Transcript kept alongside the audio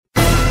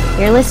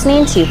You're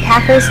listening to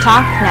Packers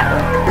Talk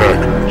Network.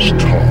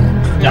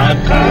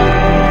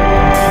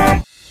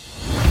 PackersTalk.com.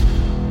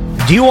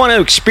 Do you want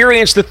to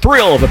experience the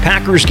thrill of a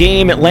Packers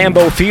game at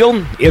Lambeau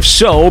Field? If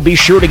so, be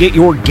sure to get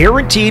your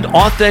guaranteed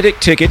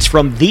authentic tickets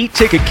from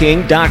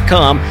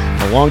theticketking.com,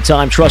 a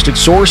longtime trusted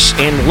source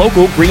and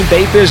local Green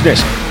Bay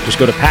business. Just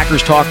go to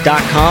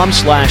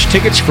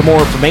PackersTalk.com/tickets for more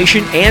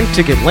information and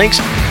ticket links.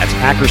 That's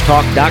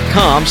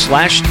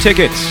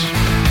PackersTalk.com/tickets.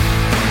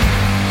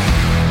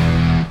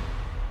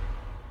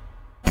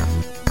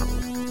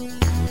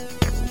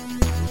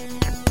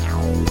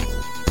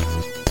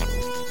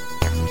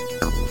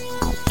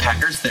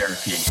 Packers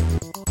Therapy.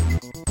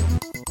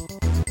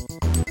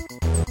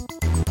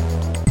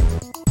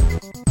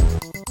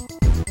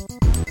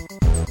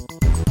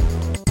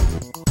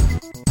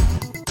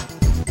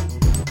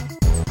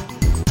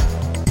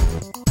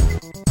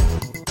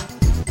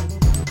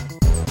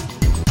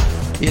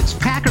 It's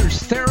Packers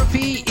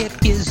Therapy.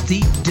 It is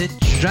the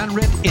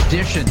Degenerate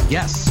edition.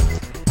 Yes,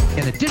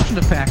 in addition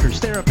to Packers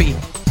Therapy,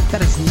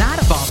 that is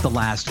not about the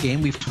last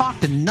game. We've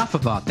talked enough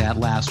about that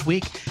last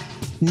week.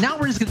 Now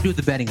we're just going to do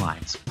the betting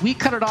lines. We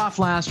cut it off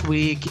last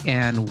week,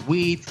 and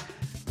we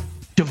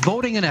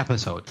devoting an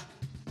episode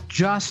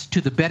just to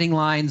the betting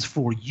lines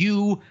for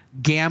you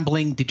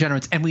gambling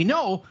degenerates. And we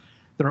know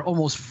there are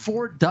almost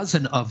 4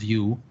 dozen of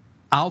you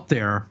out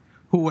there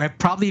who have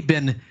probably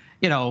been,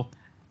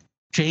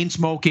 chain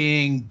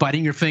smoking,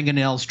 biting your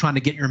fingernails, trying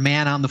to get your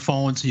man on the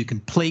phone so you can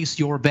place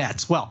your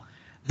bets. Well,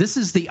 this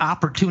is the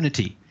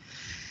opportunity.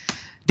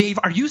 Dave,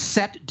 are you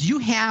set? Do you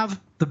have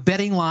the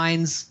betting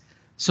lines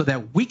so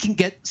that we can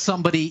get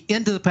somebody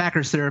into the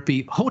Packers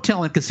Therapy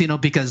Hotel and Casino,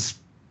 because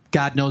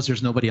God knows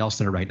there's nobody else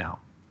there right now?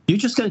 You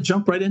just got to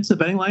jump right into the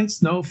betting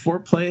lines? No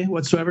foreplay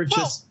whatsoever?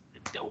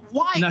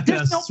 Why? Not going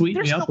to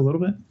sweeten me up a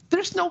little bit?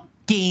 There's no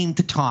game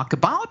to talk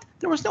about.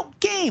 There was no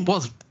game. Well,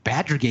 it was a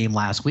Badger game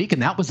last week,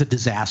 and that was a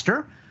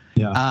disaster.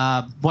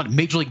 Yeah.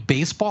 Major League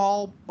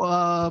Baseball,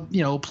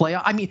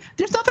 playoff? I mean,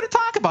 there's nothing to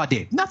talk about,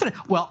 Dave. Nothing.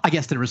 Well, I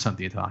guess there is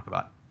something to talk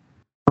about.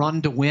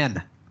 Run to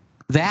win.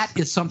 That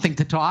is something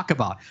to talk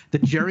about. The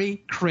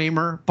Jerry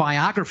Kramer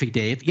biography,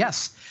 Dave.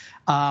 Yes.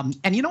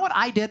 And you know what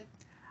I did?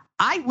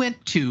 I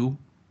went to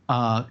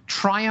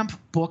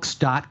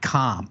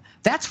triumphbooks.com.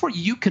 That's where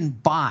you can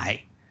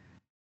buy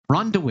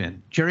Run to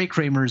Win, Jerry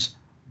Kramer's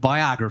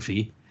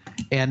biography.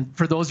 And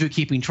for those of you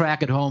keeping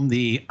track at home,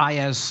 the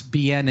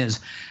ISBN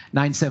is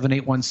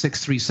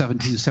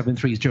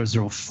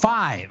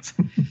 9781637273005.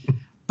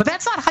 But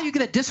that's not how you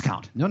get a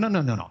discount. No.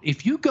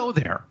 If you go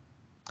there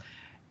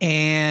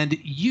and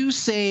you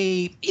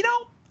say,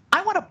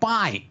 I want to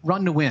buy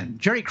Run to Win,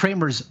 Jerry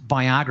Kramer's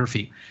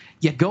biography,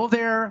 you go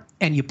there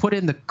and you put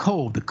in the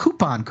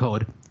coupon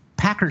code,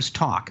 Packers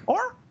Talk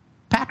or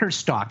Packers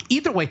Stock.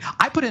 Either way,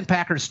 I put in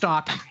Packers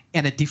Stock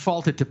and it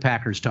defaulted to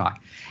Packers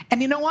Talk. And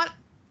you know what?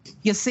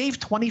 You save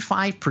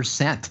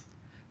 25%.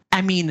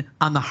 I mean,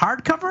 on the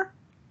hardcover,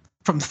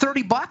 from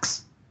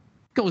 $30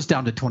 goes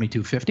down to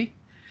 $22.50.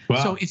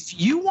 Wow. So if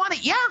you want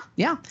it,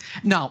 yeah.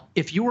 Now,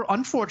 if you were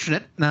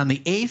unfortunate and on the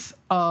 8th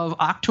of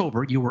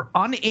October, you were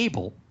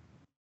unable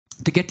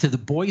to get to the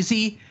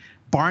Boise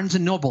Barnes &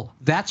 Noble,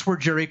 that's where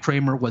Jerry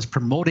Kramer was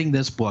promoting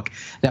this book.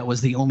 That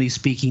was the only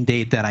speaking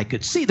date that I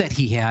could see that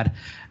he had.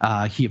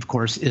 He, of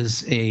course,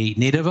 is a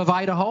native of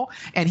Idaho,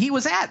 and he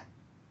was at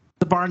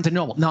the Barnes &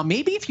 Noble. Now,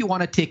 maybe if you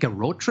want to take a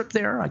road trip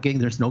there, again,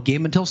 there's no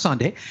game until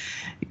Sunday,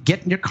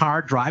 get in your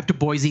car, drive to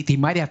Boise. They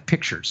might have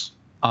pictures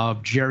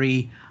of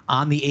Jerry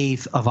on the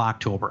 8th of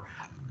October.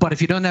 But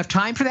if you don't have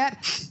time for that,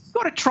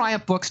 go to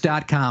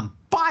triumphbooks.com,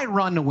 buy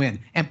Run to Win,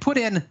 and put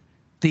in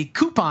the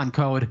coupon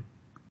code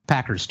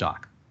Packers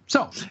Stock.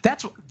 So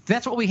that's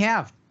what we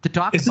have to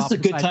talk about. Is this a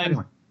good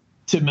time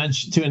to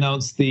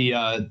announce the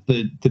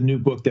new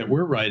book that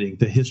we're writing,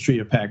 The History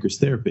of Packers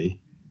Therapy?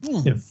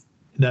 If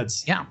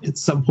that's at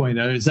some point,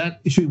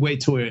 should we wait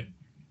till we're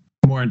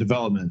more in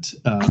development?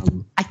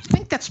 I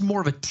think that's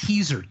more of a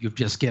teaser you've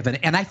just given,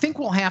 and I think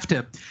we'll have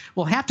to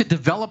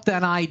develop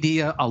that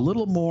idea a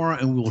little more,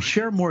 and we'll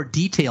share more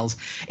details.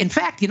 In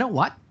fact, you know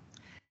what?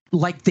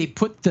 Like they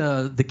put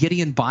the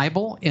Gideon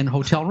Bible in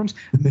hotel rooms,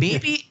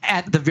 maybe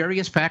at the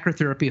various Packer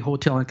Therapy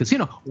Hotel and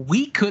Casino,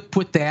 we could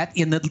put that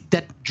in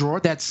that drawer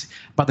that's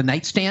by the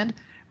nightstand,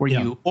 where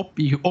you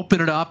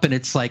open it up and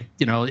it's like,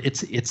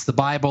 it's the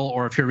Bible.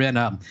 Or if you're in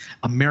a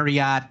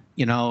Marriott,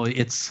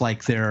 it's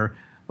like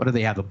what do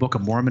they have, the Book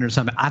of Mormon or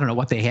something? I don't know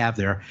what they have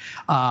there.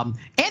 And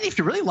if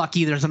you're really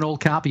lucky, there's an old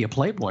copy of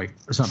Playboy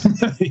or something.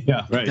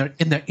 Yeah, right.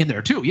 In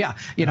there too. Yeah,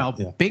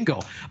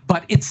 bingo.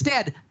 But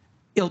instead,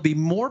 it'll be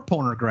more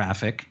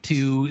pornographic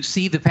to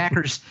see the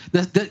Packers,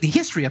 the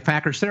history of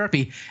Packers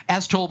Therapy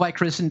as told by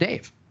Chris and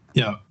Dave.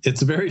 Yeah,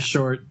 it's a very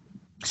short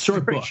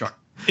book. Short.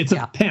 It's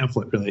a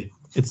pamphlet, really.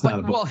 It's not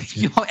a book. Well,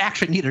 you'll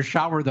actually need a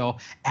shower, though,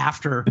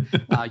 after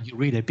you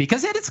read it,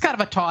 because it's kind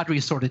of a tawdry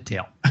sort of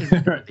tale.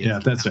 Yeah,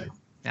 that's right.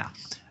 Yeah.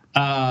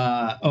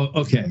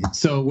 Okay.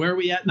 So where are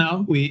we at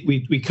now?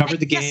 We covered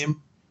the game.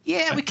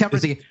 Yeah, we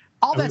covered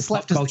all that's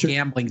left is the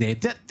gambling,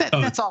 Dave.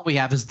 That's all we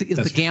have is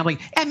the gambling,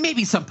 and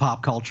maybe some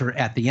pop culture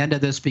at the end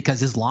of this,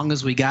 because as long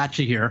as we got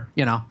you here,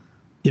 Yeah,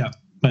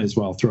 might as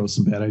well throw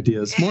some bad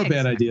ideas, more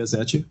bad ideas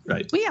at you.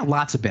 Right. We have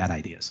lots of bad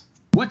ideas.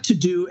 What to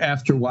do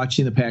after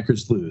watching the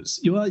Packers lose?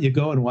 You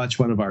go and watch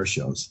one of our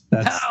shows.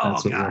 That's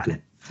what we'll do.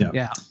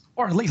 Yeah.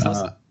 Or at least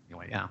listen.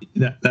 Anyway,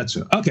 yeah. That's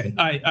it. Okay.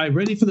 I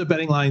ready for the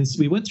betting lines.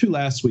 We went through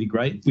last week,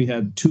 right? We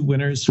had 2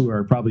 winners who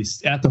are probably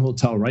at the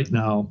hotel right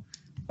now,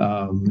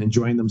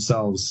 enjoying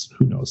themselves.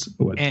 Who knows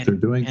what they're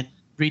doing? And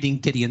reading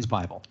Gideon's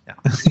Bible. Yeah.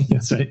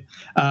 That's right.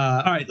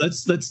 All right.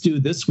 Let's do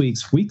this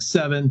week's Week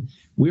 7.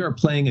 We are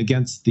playing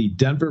against the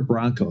Denver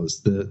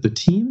Broncos, the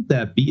team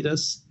that beat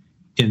us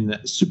in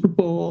Super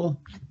Bowl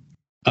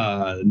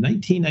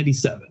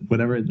 1997,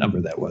 whatever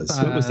number that was.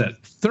 What was that?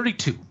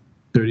 32.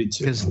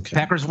 32. Because okay.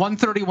 Packers won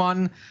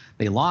 31.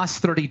 They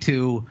lost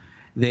 32.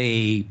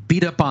 They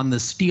beat up on the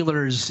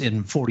Steelers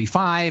in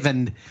 45,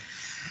 and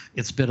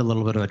it's been a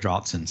little bit of a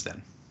drought since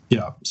then.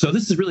 Yeah. So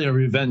this is really a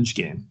revenge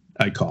game,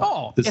 I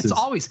call it. It's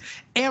always,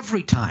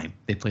 every time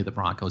they play the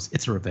Broncos,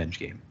 it's a revenge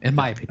game, in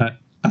my opinion.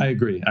 I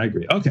agree.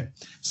 Okay.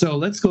 So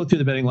let's go through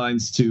the betting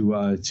lines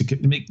to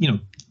make,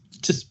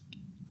 just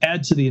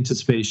add to the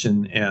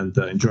anticipation and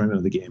the enjoyment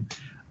of the game.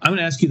 I'm going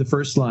to ask you the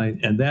first line,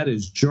 and that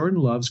is Jordan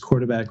Love's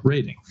quarterback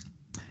rating.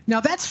 Now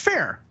that's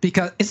fair,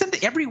 because isn't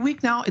it every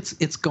week now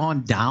it's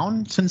gone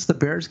down since the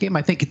Bears game?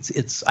 I think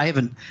it's I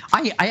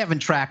haven't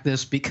tracked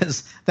this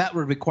because that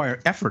would require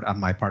effort on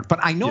my part. But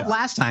I know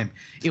last time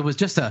it was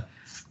just a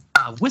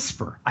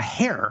whisper, a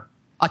hair,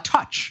 a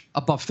touch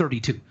above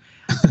 32.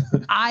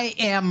 I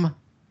am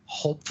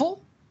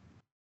hopeful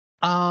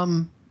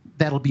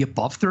that'll be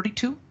above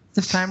 32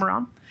 this time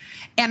around.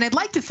 And I'd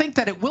like to think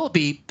that it will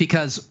be,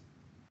 because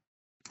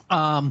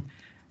the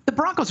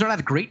Broncos are not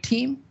a great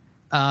team.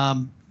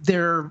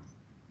 They're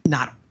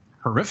not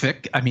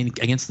horrific. I mean,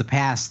 against the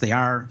pass, they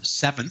are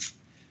 7th.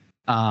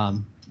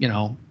 No,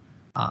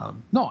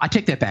 I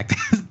take that back.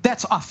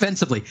 That's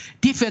offensively.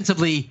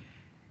 Defensively,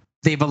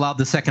 they've allowed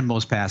the 2nd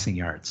most passing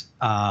yards.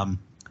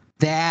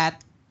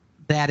 That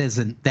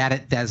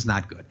is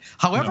not good.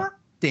 However,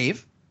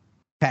 Dave,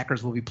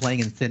 Packers will be playing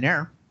in thin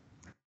air.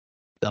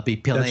 They'll be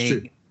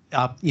playing.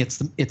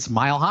 It's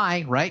Mile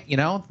High, right?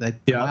 The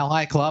Mile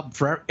High Club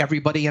for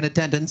everybody in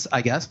attendance,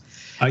 I guess.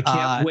 I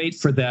can't wait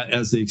for that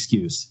as the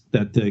excuse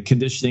that the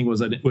conditioning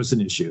was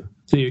an issue.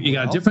 So you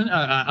got a different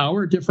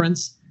hour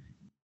difference.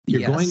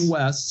 You're going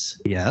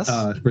west,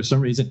 for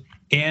some reason,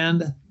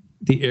 and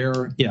the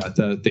air,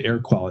 the air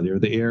quality, or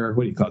the air,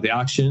 what do you call it? The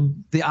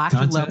oxygen. The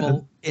oxygen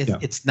level,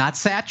 it's not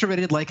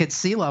saturated like at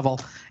sea level.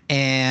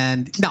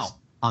 And now,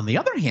 on the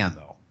other hand,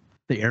 though,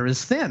 the air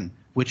is thin,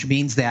 which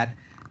means that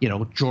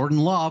Jordan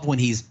Love, when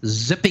he's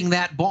zipping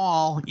that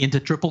ball into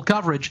triple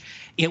coverage,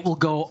 it will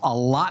go a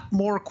lot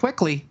more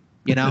quickly,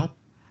 and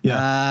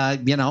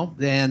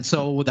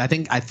so I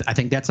think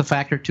that's a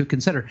factor to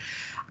consider.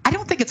 I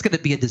don't think it's going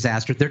to be a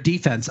disaster. Their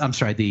defense,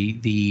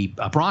 the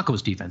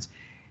Broncos defense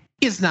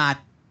is not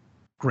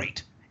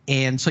great.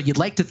 And so you'd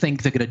like to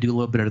think they're going to do a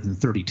little better than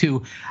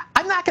 32.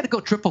 I'm not going to go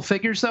triple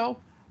figures though,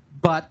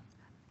 but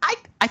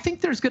I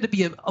think there's going to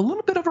be a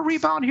little bit of a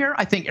rebound here.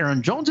 I think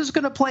Aaron Jones is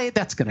going to play.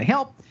 That's going to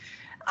help.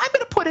 I'm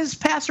going to put his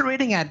passer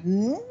rating at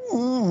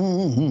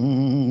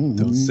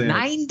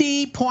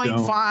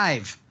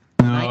 90.5.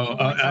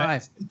 No,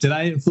 did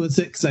I influence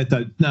it? Because I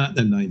thought not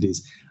the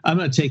 90s. I'm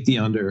going to take the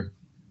under.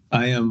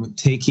 I'm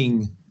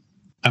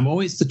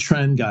always the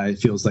trend guy, it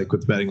feels like,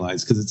 with betting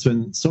lines, because it's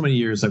been so many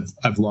years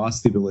I've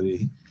lost the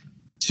ability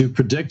to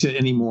predict it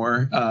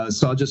anymore.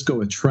 So I'll just go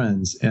with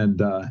trends.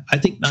 And I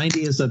think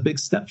 90 is a big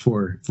step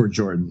for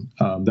Jordan.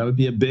 That would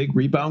be a big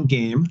rebound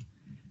game.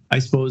 I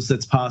suppose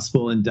that's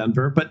possible in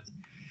Denver, but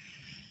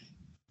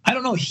I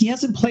don't know. He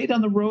hasn't played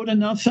on the road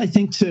enough, I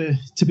think, to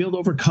be able to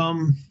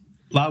overcome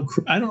loud.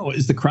 I don't know.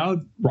 Is the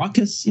crowd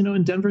raucous,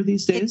 in Denver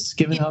these days?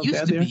 Given how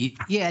bad they are?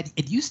 Yeah,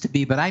 it used to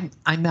be, but I'm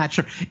not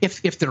sure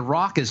if they're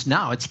raucous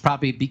now. It's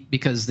probably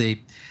because they,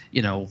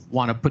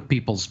 want to put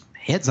people's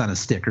heads on a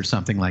stick or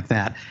something like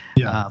that.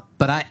 Yeah.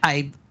 But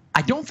I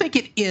don't think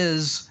it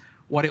is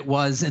what it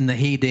was in the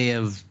heyday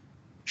of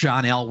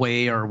John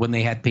Elway or when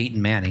they had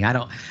Peyton Manning. I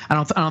don't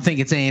think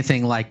it's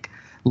anything like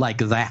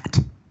that.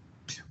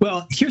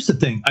 Well, here's the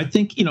thing. I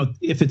think,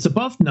 if it's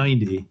above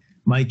 90,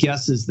 my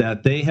guess is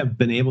that they have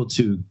been able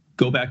to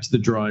go back to the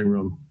drawing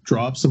room,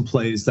 draw up some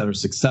plays that are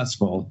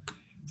successful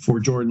for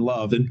Jordan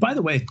Love. And by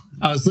the way,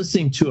 I was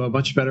listening to a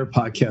much better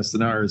podcast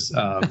than ours,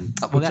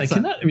 which I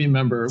cannot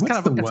remember. It's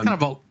kind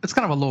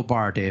of a low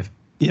bar, Dave.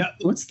 Yeah.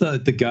 What's the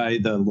guy,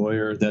 the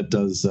lawyer that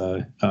does?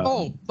 You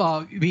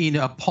mean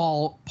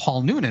Paul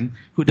Noonan,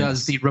 who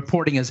does the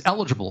Reporting as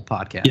Eligible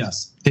podcast?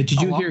 Yes. Did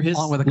you hear his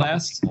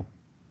last?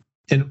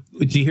 And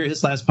did you hear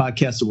his last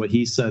podcast? And what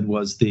he said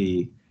was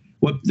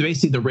what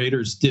basically the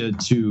Raiders did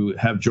to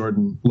have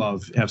Jordan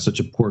Love have such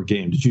a poor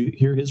game. Did you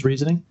hear his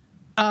reasoning?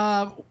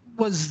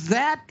 Was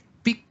that?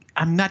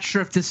 I'm not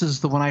sure if this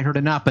is the one I heard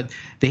or not, but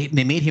they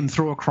made him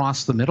throw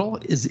across the middle.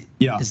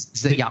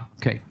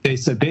 Okay. They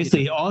said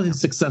basically all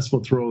his successful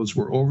throws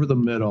were over the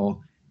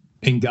middle,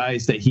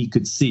 guys that he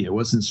could see. It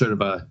wasn't sort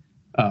of a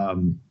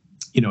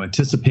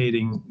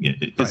anticipating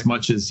as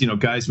much as,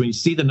 guys, when you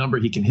see the number,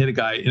 he can hit a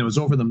guy, and it was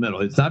over the middle.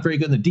 It's not very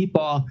good in the deep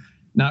ball,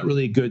 not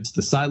really good to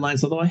the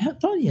sidelines, although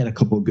thought he had a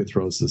couple of good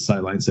throws to the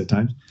sidelines at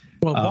times.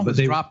 Well, one was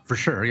dropped for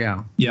sure,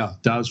 yeah. Yeah,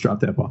 Dow's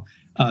dropped that ball.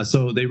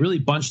 So they really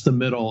bunched the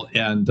middle,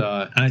 and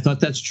I thought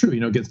that's true.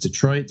 Against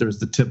Detroit, there's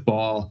the tip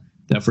ball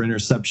that for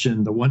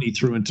interception. The one he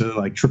threw into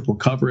like triple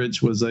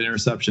coverage was an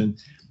interception.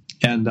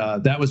 And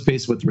that was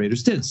basically what the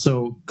Raiders did.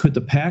 So could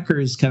the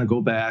Packers kind of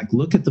go back,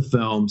 look at the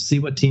film, see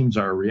what teams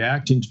are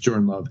reacting to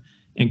Jordan Love,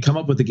 and come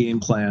up with a game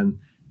plan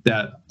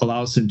that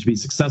allows him to be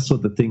successful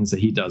at the things that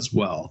he does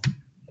well?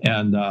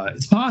 And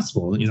it's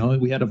possible.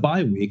 We had a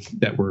bye week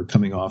that we're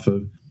coming off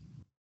of,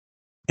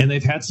 and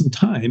they've had some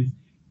time.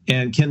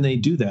 And can they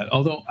do that?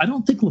 Although I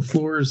don't think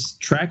LaFleur's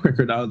track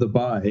record out of the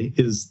bye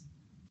is,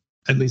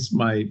 at least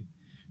my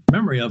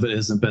memory of it,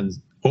 hasn't been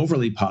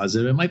overly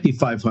positive. It might be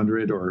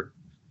 500 or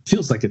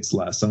feels like it's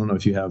less. I don't know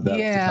if you have that.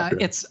 Yeah,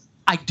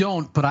 I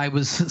don't, but I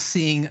was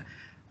seeing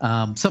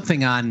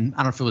something on, I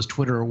don't know if it was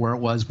Twitter or where it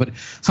was, but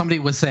somebody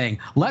was saying,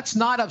 let's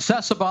not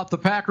obsess about the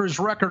Packers'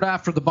 record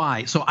after the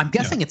bye. So I'm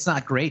guessing it's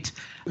not great.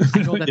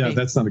 I know that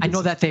that's not a good I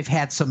know that they've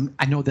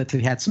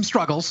had some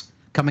struggles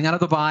coming out of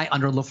the bye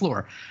under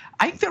LaFleur.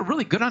 I think they're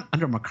really good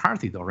under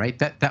McCarthy, though, right?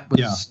 That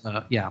was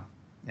yeah.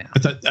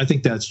 I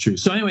think that's true.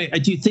 So anyway,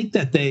 do you think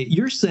that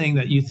you're saying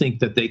that you think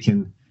that they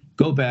can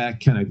go back,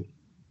 kind of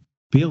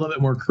be a little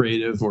bit more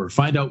creative, or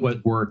find out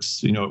what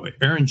works?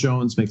 Aaron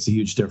Jones makes a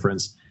huge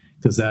difference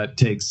because that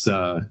takes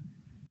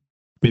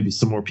maybe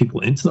some more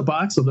people into the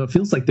box, although it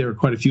feels like there are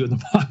quite a few in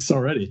the box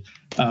already.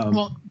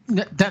 Well,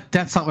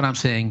 that's not what I'm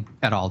saying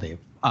at all, Dave.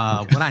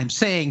 What I'm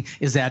saying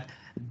is that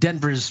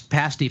Denver's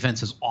pass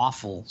defense is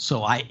awful,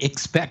 so I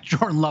expect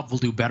Jordan Love will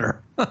do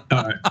better. All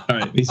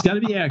right. He's got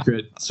to be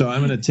accurate, so I'm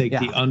going to take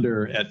the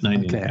under at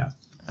 90.5. Okay.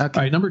 All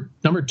right,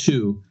 number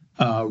 2.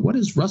 What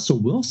is Russell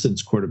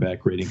Wilson's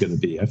quarterback rating going to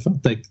be? I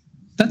felt like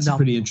that's a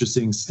pretty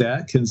interesting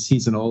stat because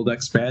he's an old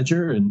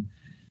ex-Badger and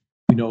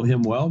we know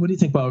him well. What do you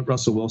think about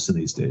Russell Wilson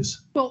these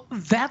days? Well,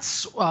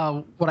 that's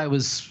what I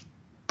was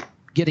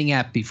getting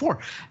at before.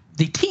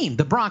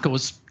 The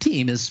Broncos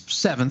team is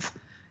 7th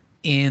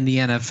in the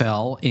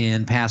NFL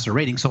in passer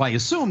rating. So I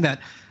assume that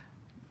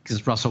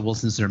because Russell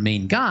Wilson's their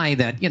main guy,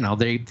 that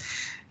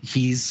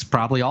he's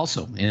probably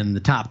also in the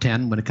top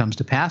 10 when it comes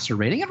to passer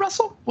rating. And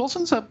Russell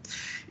Wilson's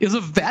is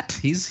a vet.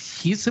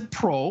 He's a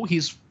pro.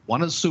 He's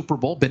won a Super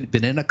Bowl,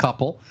 been in a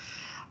couple.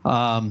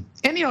 And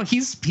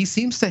he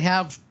seems to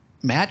have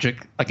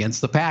magic against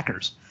the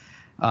Packers.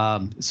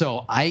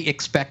 So I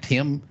expect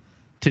him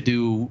to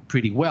do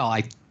pretty well.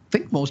 I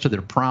think most of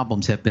their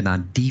problems have been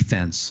on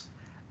defense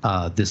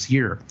this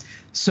year.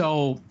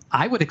 So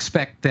I would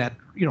expect that,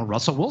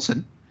 Russell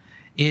Wilson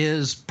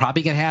is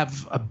probably going to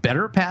have a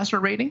better passer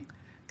rating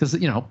because,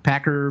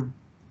 Packer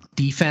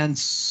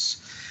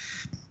defense,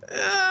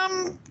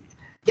 they're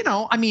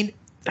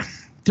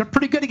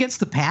pretty good against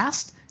the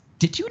pass.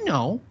 Did you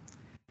know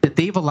that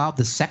they've allowed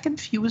the second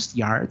fewest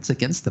yards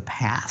against the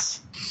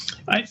pass?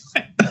 I've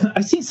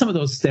seen some of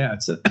those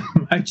stats.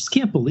 I just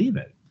can't believe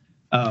it.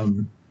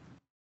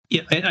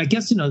 Yeah, and I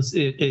guess,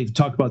 it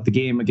talked about the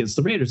game against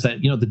the Raiders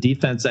that, the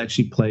defense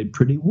actually played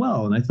pretty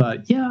well. And I thought,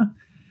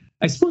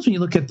 I suppose when you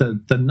look at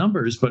the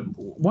numbers, but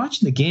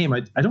watching the game,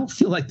 I don't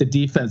feel like the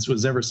defense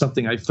was ever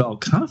something I felt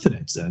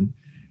confidence in.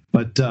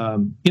 But,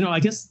 I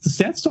guess the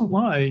stats don't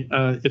lie.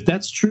 If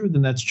that's true,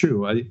 then that's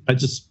true. I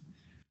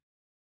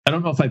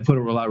don't know if I put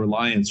a lot of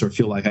reliance or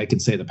feel like I can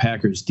say the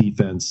Packers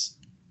defense,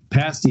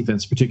 pass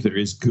defense in particular,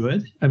 is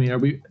good. I mean,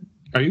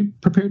 are you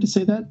prepared to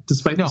say that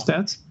despite the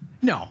stats?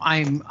 No,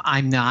 I'm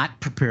not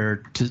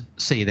prepared to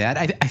say that.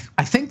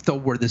 I think though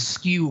where the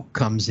skew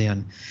comes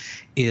in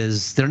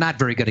is they're not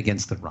very good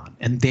against the run,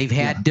 and they've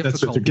had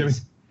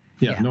difficulties.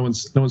 No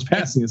one's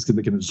passing. It's because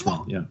they're going to just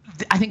run. Yeah,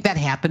 I think that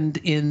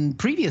happened in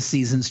previous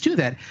seasons too.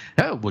 That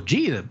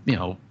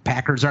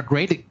Packers are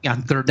great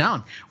on third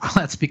down. Well,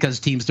 that's because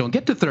teams don't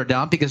get to third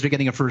down because they're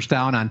getting a first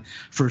down on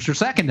first or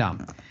second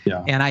down.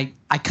 Yeah, and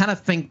I kind of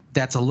think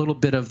that's a little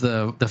bit of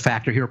the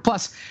factor here.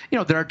 Plus,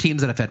 there are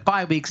teams that have had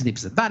bye weeks and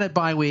teams that have not had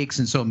bye weeks,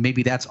 and so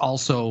maybe that's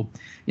also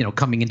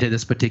coming into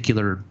this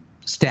particular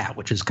stat,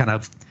 which is kind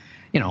of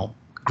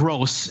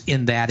gross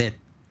in that it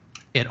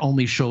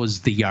only shows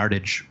the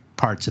yardage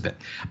parts of it.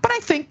 But I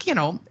think,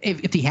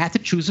 if he had to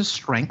choose a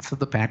strength of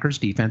the Packers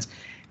defense,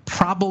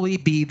 probably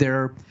be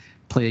their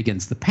play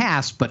against the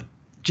pass. But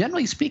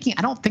generally speaking,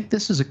 I don't think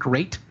this is a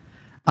great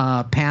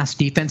pass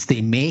defense.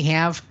 They may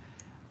have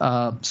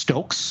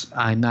Stokes.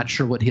 I'm not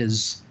sure what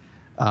his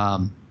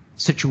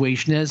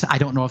situation is. I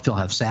don't know if they'll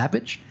have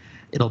Savage.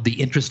 It'll be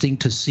interesting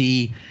to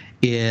see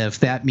if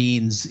that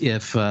means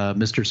if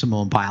Mr.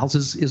 Simone Biles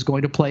is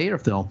going to play, or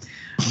if they'll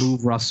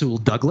move Rasul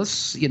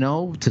Douglas,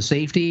 to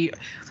safety.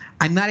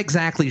 I'm not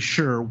exactly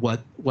sure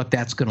what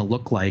that's going to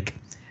look like,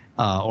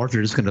 or if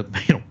they're just going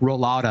to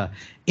roll out a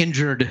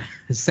injured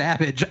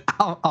Savage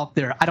out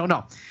there. I don't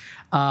know.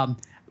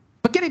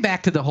 But getting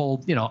back to the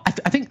whole,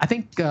 I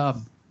think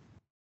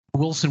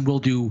Wilson will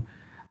do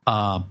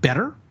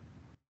better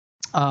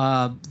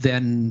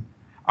than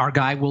our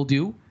guy will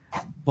do.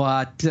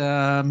 But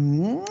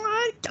I'm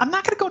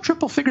not going to go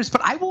triple figures,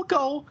 but I will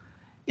go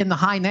in the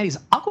high 90s.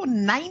 I'll go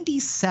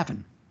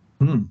 97.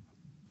 All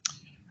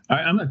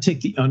right, I'm going to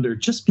take the under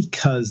just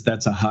because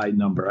that's a high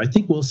number. I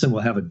think Wilson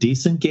will have a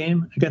decent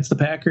game against the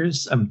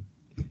Packers. I'm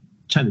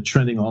kind of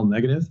trending all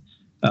negative.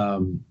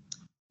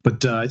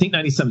 But I think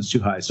 97 is too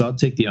high, so I'll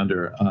take the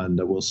under on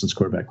Wilson's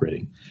quarterback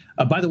rating.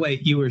 By the way,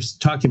 you were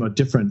talking about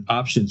different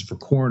options for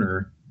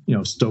corner.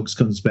 Stokes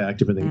comes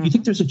back, everything. Mm-hmm. You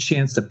think there's a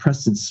chance that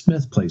Preston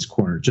Smith plays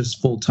corner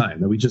just full time,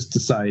 that we just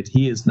decide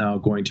he is now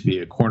going to be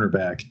a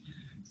cornerback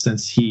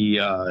since he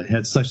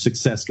had such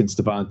success against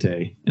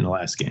Devontae in the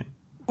last game?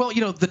 Well,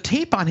 the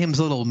tape on him is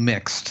a little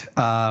mixed.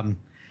 In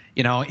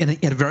a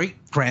very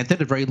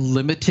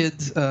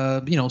limited,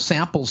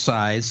 sample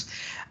size.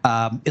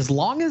 As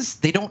long as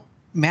they don't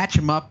match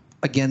him up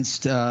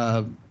against,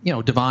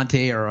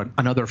 Devontae or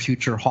another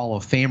future Hall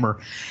of Famer,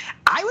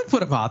 I would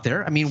put him out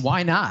there. I mean,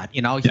 why not?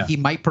 He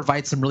might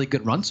provide some really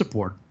good run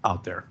support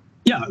out there.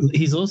 Yeah,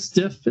 he's a little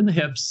stiff in the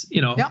hips.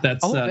 That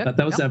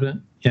was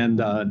evident, and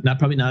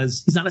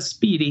he's not a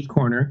speedy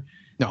corner.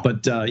 No.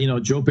 But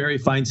Joe Barry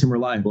finds him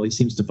reliable. He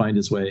seems to find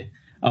his way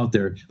out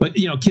there. But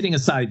kidding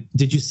aside,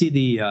 did you see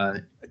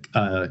the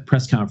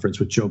press conference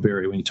with Joe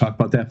Barry when he talked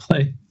about that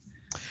play?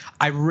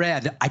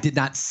 I did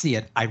not see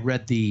it. I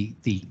read the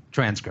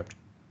transcript.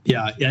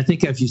 Yeah, I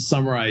think if you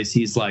summarize,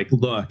 he's like,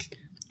 look,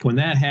 when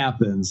that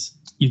happens,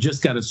 you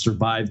just got to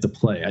survive the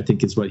play, I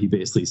think is what he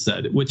basically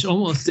said, which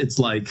almost it's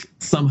like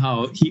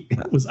somehow he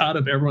was out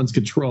of everyone's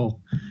control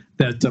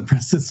that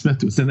Preston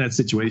Smith was in that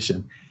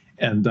situation.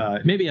 And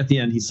maybe at the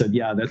end he said,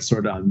 yeah, that's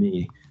sort of on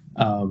me.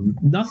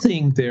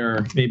 Nothing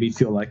there made me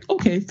feel like,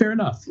 okay, fair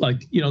enough.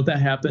 Like, that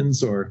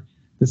happens, or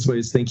this way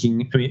is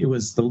thinking. I mean, it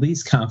was the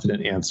least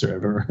confident answer I've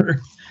ever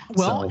heard.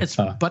 Well,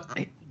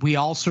 but we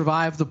all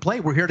survived the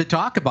play. We're here to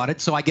talk about it,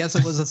 so I guess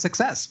it was a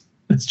success.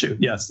 That's true.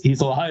 Yes, he's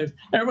alive.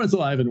 Everyone's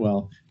alive and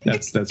well.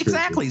 That's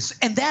exactly,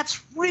 and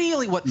that's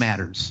really what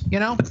matters.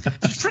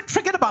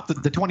 Forget about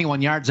the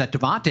 21 yards that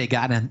Devontae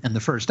got and the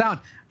first down.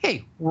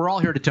 Hey, we're all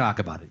here to talk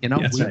about it.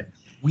 That's right.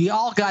 We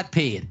all got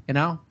paid.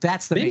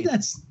 That's the maybe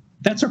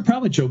that's our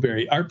problem with Joe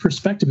Barry. Our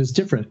perspective is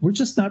different. We're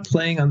just not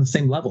playing on the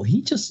same level.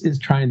 He just is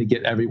trying to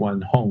get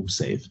everyone home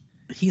safe.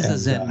 He's a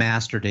Zen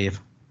master, Dave.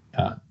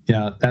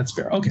 Yeah, that's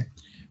fair. Okay,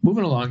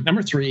 moving along.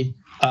 Number 3,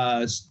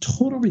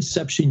 total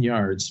reception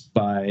yards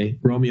by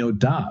Romeo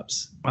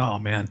Doubs. Oh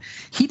man,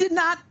 he did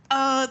not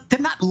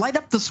light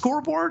up the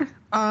scoreboard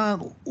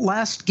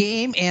last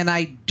game, and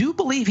I do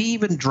believe he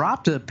even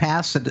dropped a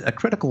pass at a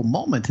critical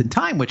moment in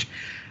time, which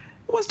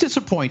was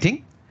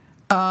disappointing.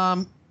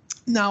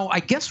 Now I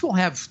guess we'll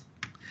have.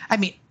 I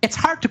mean, it's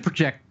hard to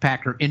project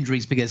Packer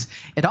injuries because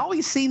it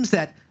always seems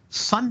that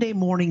Sunday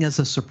morning is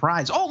a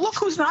surprise. Oh, look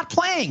who's not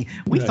playing.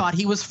 We thought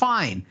he was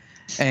fine.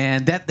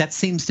 And that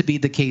seems to be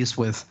the case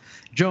with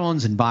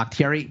Jones and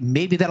Bakhtiari.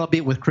 Maybe that'll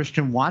be with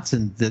Christian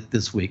Watson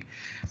this week.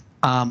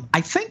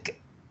 I think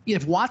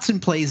if Watson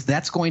plays,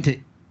 that's going to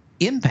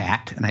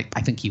impact, and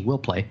I think he will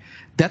play,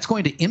 that's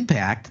going to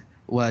impact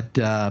what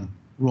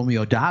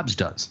Romeo Doubs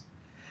does.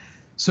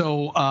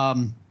 So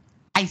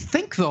I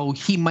think, though,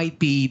 he might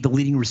be the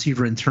leading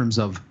receiver in terms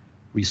of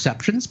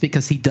receptions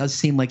because he does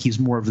seem like he's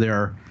more of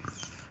their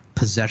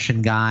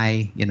possession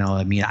guy.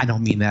 I mean, I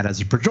don't mean that as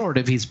a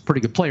pejorative. He's a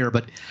pretty good player,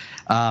 but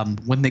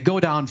when they go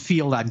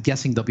downfield, I'm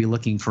guessing they'll be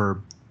looking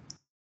for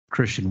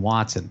Christian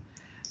Watson,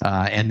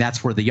 and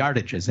that's where the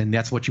yardage is, and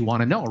that's what you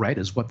want to know, right?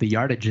 Is what the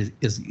yardage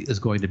is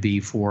going to be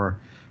for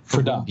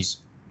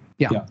Doubs.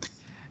 Yeah.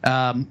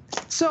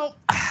 So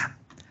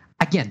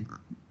again,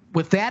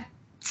 with that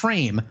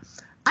frame,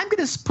 I'm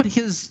going to put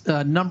his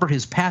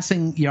his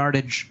passing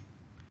yardage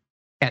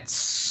at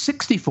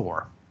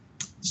 64.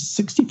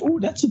 64.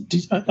 That's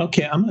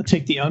okay. I'm going to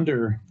take the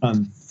under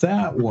on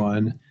that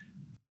one.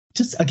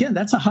 Just again,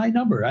 that's a high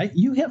number. I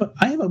have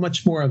a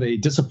much more of a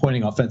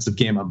disappointing offensive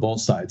game on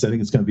both sides. I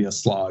think it's going to be a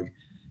slog.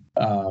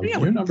 Really?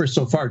 Your numbers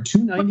so far,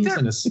 290s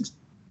and a 6.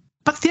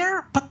 But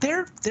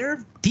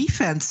their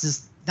defense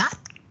is not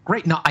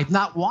great. Now, I've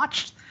not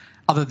watched,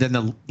 other than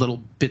the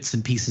little bits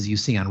and pieces you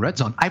see on Red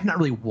Zone, I've not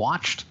really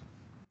watched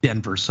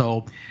Denver.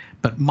 So,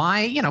 but from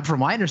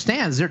my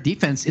understanding, their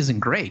defense isn't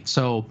great.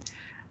 So,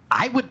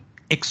 I would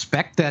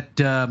expect that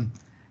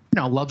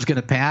Love's going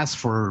to pass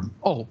for.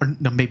 Oh,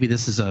 no, maybe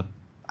this is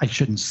I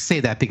shouldn't say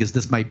that because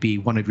this might be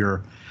one of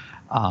your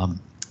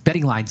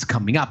betting lines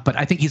coming up. But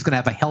I think he's going to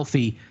have a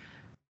healthy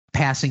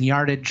passing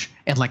yardage,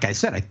 and like I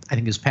said, I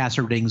think his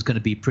passer rating is going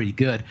to be pretty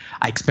good.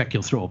 I expect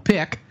he'll throw a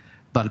pick,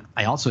 but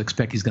I also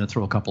expect he's going to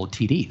throw a couple of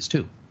TDs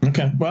too.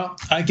 Okay, well,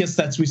 I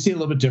guess we see it a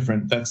little bit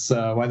different. That's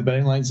why the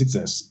betting lines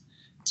exist.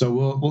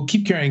 So we'll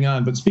keep carrying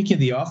on. But speaking of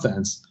the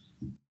offense,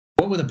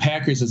 what were the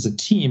Packers as a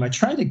team? I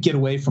try to get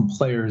away from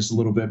players a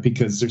little bit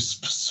because there's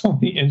so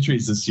many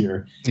injuries this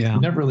year. Yeah. You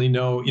never really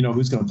know,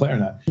 who's going to play or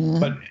not. Mm-hmm.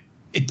 But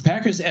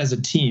Packers as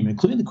a team,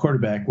 including the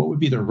quarterback, what would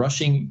be their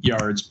rushing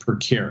yards per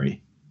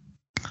carry?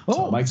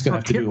 So Mike's going to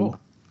have to do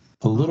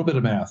a little bit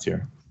of math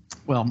here.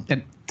 Well,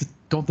 and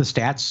don't the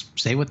stats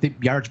say what the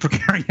yards per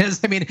carry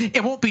is? I mean,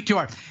 it won't be too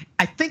hard.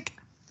 I think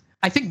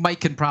Mike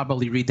can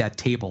probably read that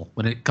table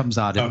when it comes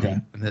out.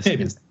 In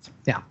this.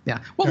 Yeah.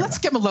 Well, let's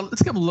give him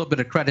a little bit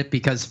of credit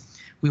because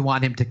we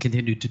want him to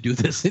continue to do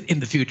this in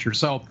the future.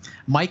 So,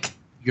 Mike,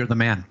 you're the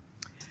man.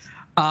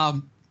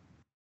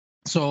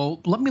 So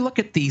let me look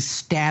at these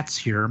stats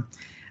here.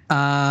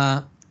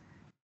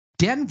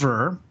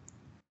 Denver,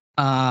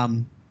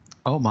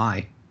 oh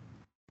my.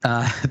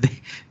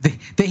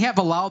 They have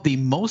allowed the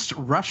most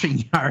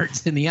rushing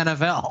yards in the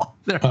NFL.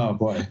 Oh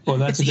boy!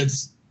 Well, it's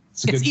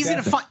easy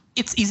to find.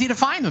 It's easy to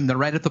find them. They're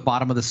right at the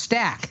bottom of the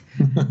stack.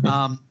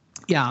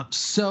 Yeah.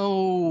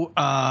 So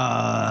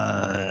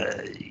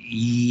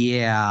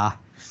yeah.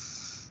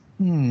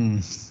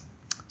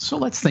 So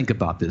let's think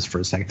about this for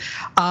a second.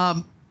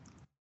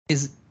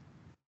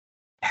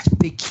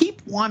 They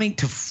keep wanting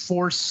to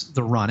force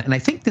the run, and I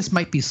think this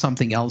might be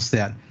something else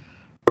that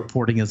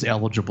Reporting is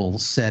Eligible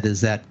said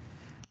is that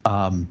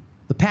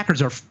the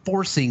Packers are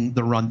forcing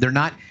the run. They're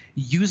not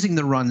using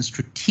the run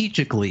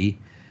strategically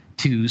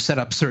to set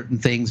up certain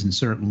things and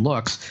certain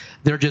looks.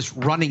 They're just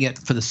running it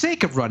for the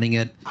sake of running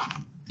it,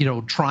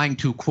 trying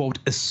to, quote,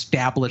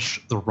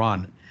 establish the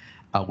run,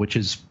 which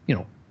is,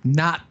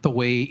 not the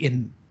way,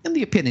 in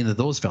the opinion of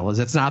those fellas,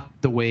 that's not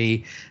the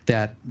way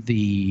that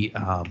the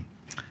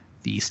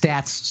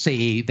stats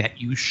say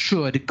that you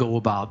should go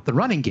about the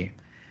running game.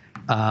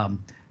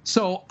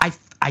 So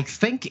I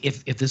think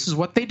if this is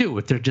what they do,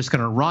 if they're just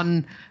going to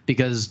run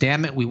because,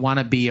 damn it, we want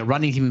to be a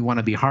running team, we want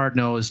to be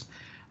hard-nosed,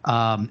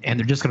 and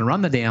they're just going to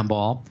run the damn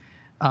ball,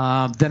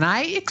 then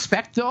I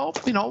expect they'll,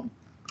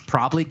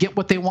 probably get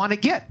what they want to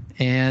get.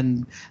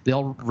 And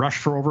they'll rush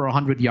for over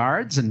 100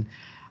 yards, and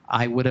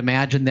I would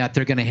imagine that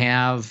they're going to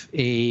have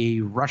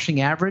a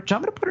rushing average.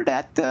 I'm going to put it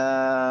at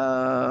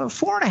 4.5,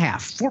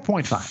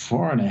 4.5.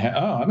 4.5.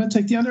 Oh, I'm going to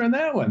take the under on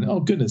that one. Oh,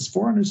 goodness,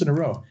 4 unders in a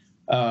row.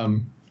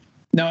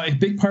 Now, a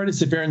big part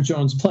is if Aaron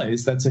Jones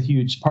plays. That's a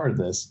huge part of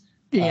this.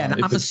 Yeah,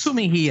 and I'm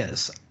assuming he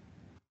is.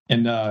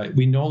 And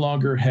we no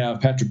longer have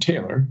Patrick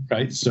Taylor,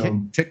 right?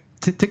 So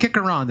to kick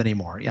around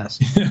anymore, yes.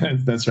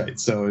 That's right.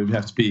 So it would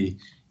have to be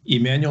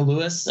Emmanuel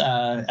Lewis,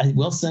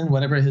 Wilson,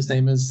 whatever his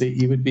name is,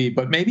 he would be.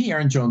 But maybe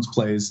Aaron Jones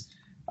plays.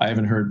 I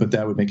haven't heard, but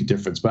that would make a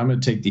difference. But I'm going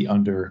to take the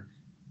under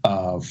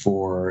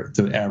for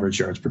the average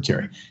yards per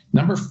carry.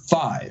 Number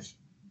 5,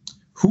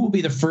 who will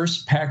be the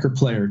first Packer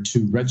player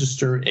to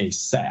register a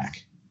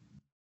sack?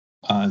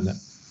 I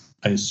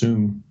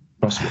assume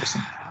Russell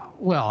Wilson.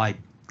 Well,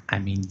 I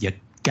mean, you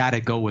got to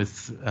go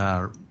with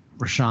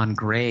Rashawn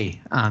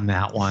Gray on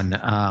that one.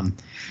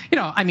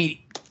 I mean,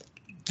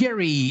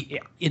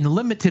 Gary, in the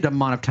limited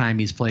amount of time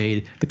he's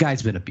played, the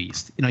guy's been a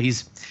beast.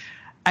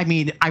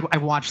 I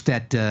watched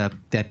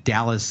that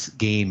Dallas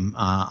game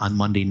on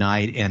Monday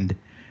night, and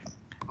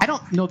I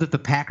don't know that the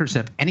Packers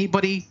have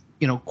anybody,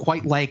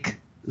 quite like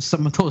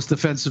some of those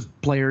defensive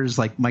players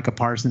like Micah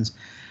Parsons.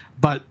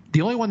 But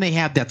the only one they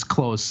have that's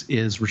close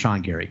is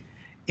Rashawn Gary.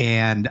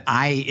 And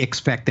I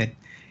expect that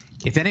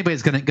if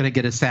anybody's going to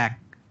get a sack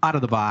out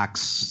of the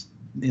box,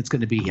 it's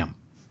going to be him.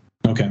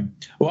 Okay.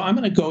 Well, I'm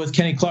going to go with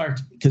Kenny Clark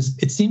because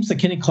it seems that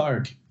Kenny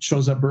Clark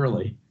shows up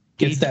early,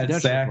 gets that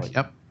sack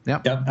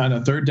Yep. on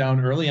a third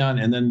down early on,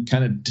 and then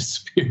kind of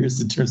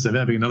disappears in terms of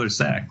having another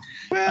sack.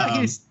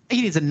 Well,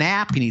 he needs a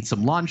nap. He needs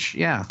some lunch.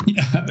 Yeah.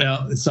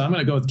 Well, so I'm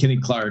going to go with Kenny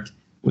Clark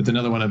with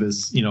another one of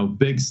his,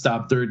 big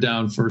stop, third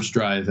down, first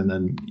drive, and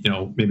then,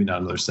 maybe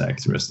not another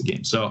sack the rest of the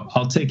game. So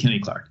I'll take Kenny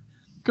Clark.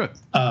 Good.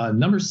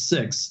 Number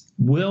 6,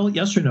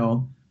 yes or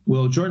no,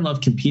 will Jordan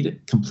Love complete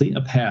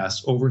a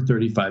pass over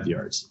 35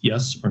 yards?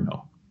 Yes or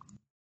no?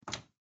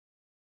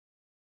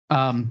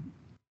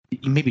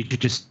 Maybe you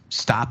should just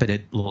stop it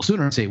a little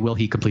sooner and say, will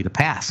he complete a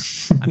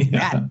pass? I mean,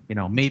 that,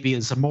 maybe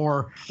is a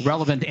more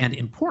relevant and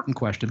important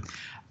question.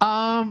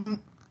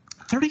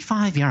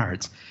 35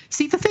 yards.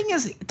 See, the thing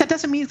is, that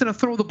doesn't mean he's going to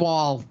throw the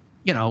ball,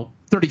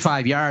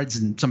 35 yards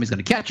and somebody's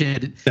going to catch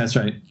it. That's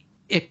right.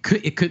 It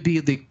could be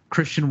the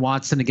Christian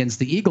Watson against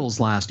the Eagles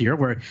last year,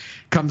 where it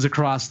comes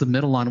across the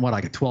middle on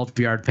like a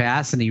 12-yard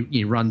pass, and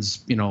he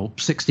runs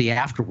 60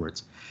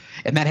 afterwards,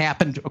 and that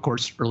happened, of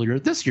course, earlier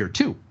this year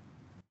too.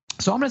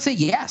 So I'm going to say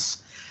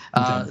yes.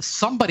 Okay.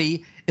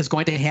 Somebody is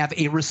going to have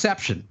a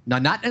reception. Now,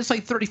 not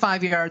necessarily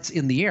 35 yards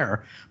in the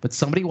air, but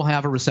somebody will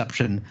have a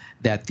reception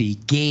that the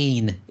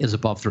gain is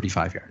above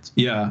 35 yards.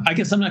 Yeah, I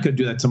guess I'm not going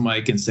to do that to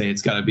Mike and say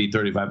it's got to be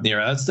 35 in the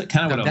air. That's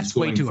kind of what I was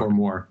going for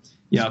more.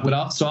 Yeah, but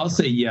I'll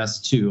say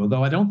yes too.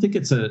 Although I don't think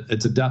it's a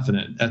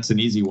definite. That's an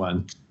easy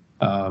one,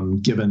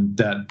 given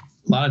that a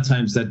lot of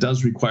times that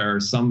does require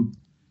some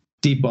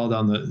deep ball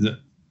down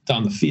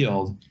the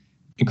field.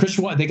 And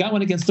they got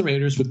one against the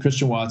Raiders with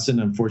Christian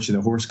Watson.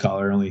 Unfortunately, the horse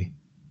collar only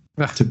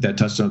took that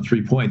touchdown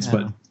 3 points.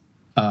 Yeah.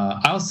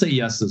 But I'll say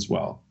yes as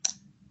well.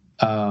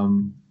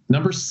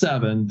 Number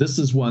 7, this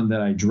is one that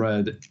I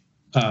dread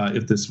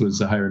if this was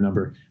a higher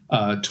number.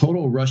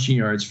 Total rushing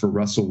yards for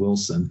Russell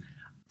Wilson.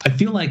 I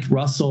feel like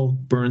Russell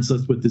burns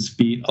us with his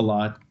feet a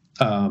lot.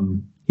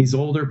 He's an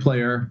older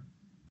player,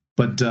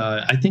 But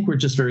I think we're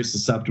just very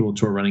susceptible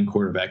to a running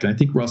quarterback. And I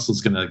think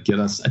Russell's going to get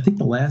us. I think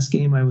the last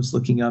game I was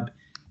looking up,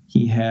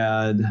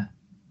 this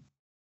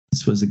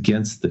was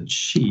against the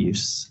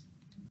Chiefs.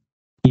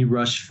 He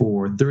rushed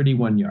for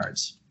 31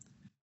 yards.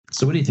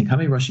 So what do you think? How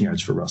many rushing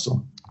yards for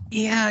Russell?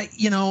 Yeah,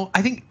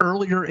 I think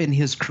earlier in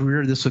his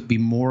career, this would be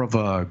more of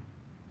a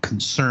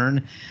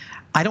concern.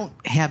 I don't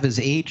have his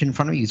age in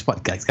front of me. He's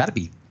got to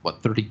be,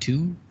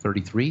 32,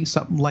 33,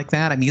 something like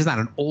that. I mean, he's not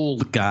an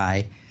old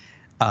guy,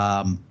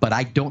 but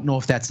I don't know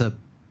if that's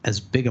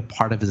as big a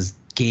part of his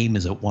game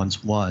as it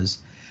once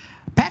was.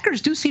 Packers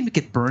do seem to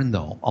get burned,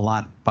 though, a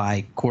lot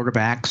by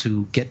quarterbacks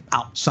who get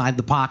outside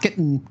the pocket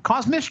and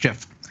cause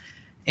mischief.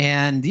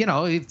 And,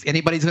 if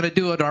anybody's going to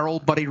do it, our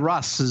old buddy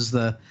Russ is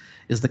the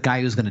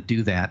guy who's going to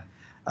do that.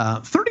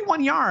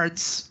 31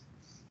 yards,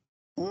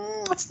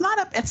 it's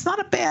not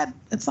a bad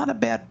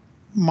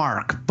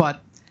mark,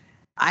 but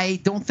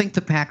I don't think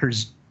the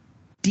Packers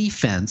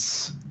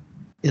defense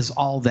is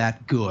all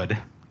that good.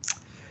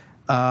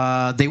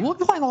 They will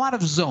be playing a lot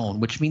of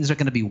zone, which means they're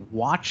going to be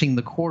watching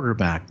the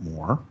quarterback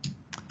more.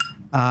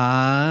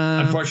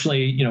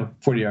 Unfortunately,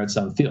 40 yards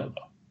down the field,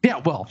 though. Yeah,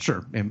 well,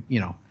 sure.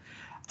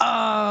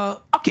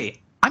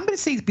 Okay, I'm going to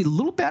say it'd be a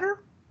little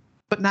better,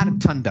 but not a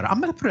ton better. I'm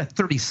going to put it at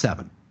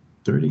 37.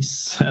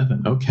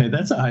 37. Okay,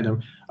 that's a high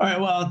number. All right,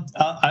 well,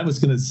 I was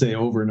going to say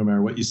over no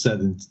matter what you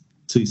said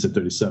until you said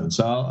 37.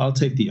 So I'll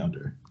take the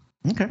under.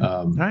 Okay.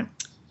 All right.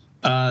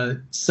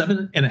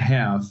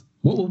 7.5.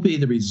 What will be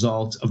the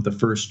result of the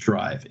first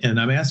drive? And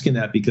I'm asking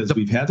that because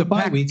we've had the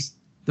bye weeks.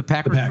 The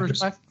Packers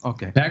first drive?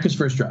 Okay. Packers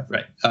first drive,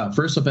 right.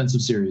 First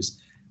offensive series.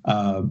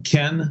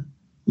 Can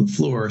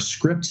LaFleur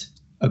script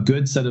a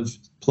good set of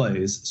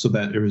plays so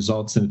that it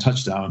results in a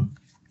touchdown,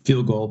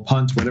 field goal,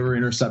 punt, whatever,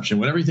 interception,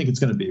 whatever you think it's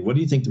going to be? What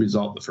do you think the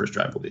result of the first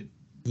drive will be?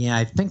 Yeah,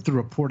 I think the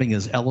reporting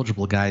is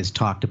eligible guys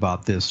talked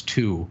about this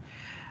too.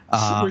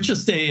 We're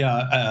just a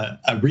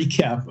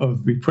recap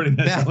of reporting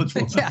that's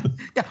eligible. Yeah.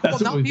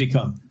 That's what we've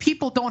become.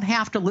 People don't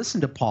have to listen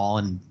to Paul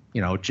and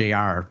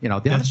JR. They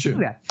don't have to true. do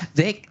that.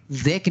 They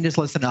can just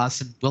listen to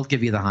us and we'll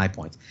give you the high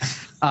points.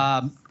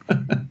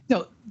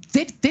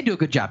 They do a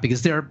good job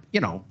because they're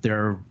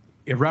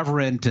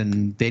irreverent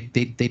and they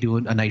do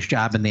a nice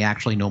job and they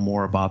actually know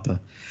more about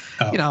the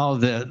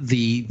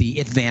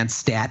advanced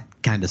stat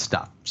kind of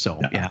stuff.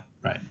 So yeah.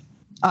 Right.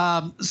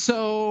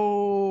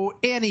 So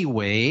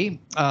anyway,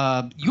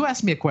 you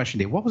asked me a question,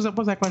 Dave. What was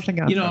that question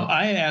again?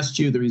 I asked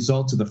you the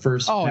results of the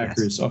first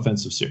Packers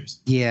offensive series.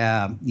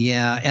 Yeah,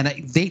 and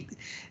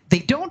they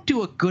don't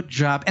do a good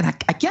job. And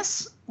I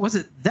guess was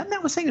it them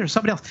that was saying there or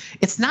somebody else?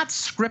 It's not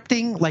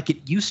scripting like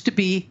it used to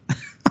be.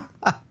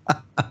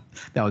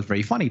 That was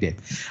very funny, Dave.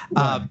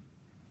 I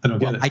don't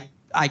get it.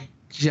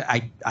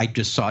 I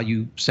just saw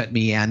you sent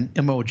me an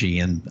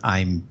emoji, and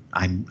I'm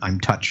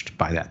touched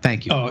by that.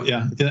 Thank you. Oh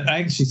yeah, I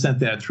actually sent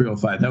that at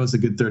 3:05. That was a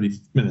good 30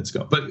 minutes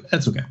ago, but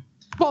that's okay.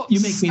 Well, you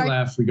make me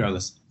laugh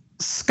regardless.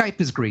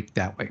 Skype is great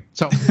that way.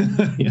 So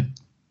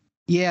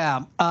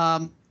yeah.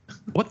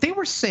 What they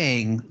were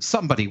saying,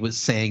 somebody was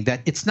saying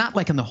that it's not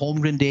like in the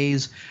Holmgren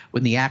days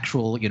when the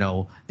actual,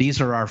 these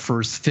are our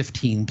first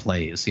 15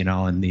 plays,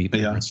 and the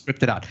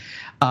scripted out.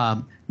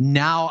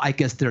 Now I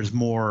guess there's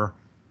more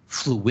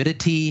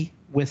fluidity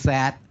with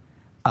that.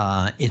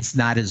 It's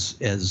not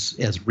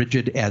as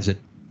rigid as it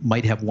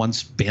might have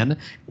once been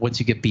once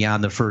you get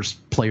beyond the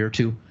first play or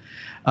two.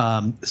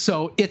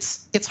 So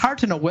it's hard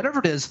to know. Whatever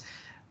it is,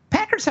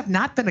 Packers have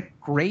not been a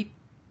great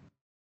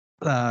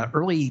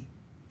early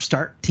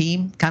start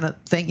team kind of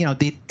thing.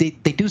 They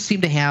do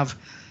seem to have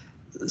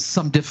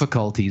some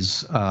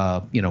difficulties,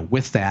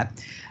 with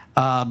that.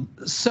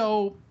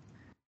 So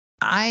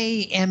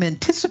I am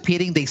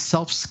anticipating they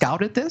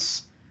self-scouted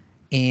this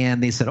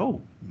and they said,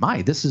 oh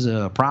my, this is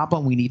a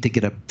problem. We need to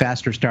get a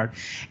faster start.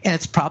 And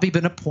it's probably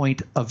been a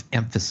point of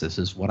emphasis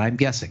is what I'm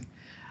guessing.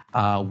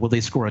 Will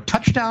they score a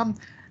touchdown?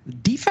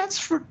 Defense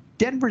for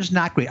Denver is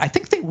not great. I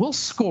think they will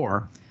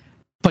score.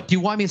 But do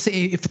you want me to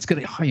say if it's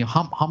going to,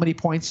 how many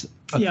points?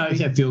 Yeah,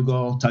 field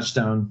goal,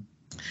 touchdown.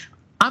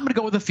 I'm going to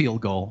go with a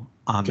field goal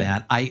on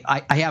that. I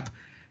have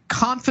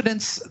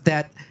confidence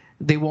that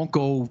they won't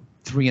go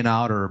 3 and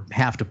out or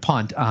have to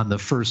punt on the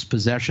first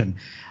possession.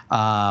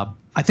 I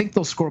think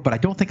they'll score, but I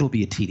don't think it'll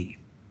be a TD.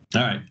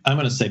 All right, I'm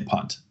going to say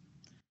punt.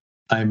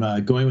 I'm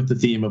going with the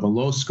theme of a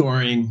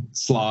low-scoring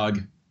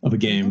slog of a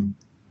game.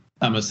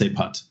 I'm going to say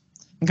punt.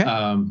 Okay.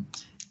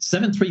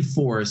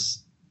 7.75.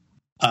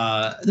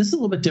 This is a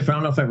little bit different. I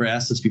don't know if I ever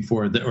asked this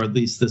before, or at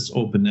least this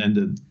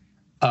open-ended.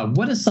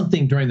 What is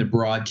something during the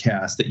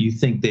broadcast that you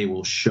think they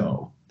will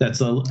show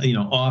that's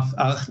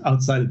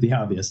outside of the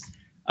obvious?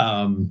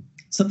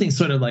 Something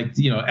sort of like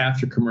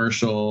after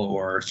commercial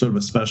or sort of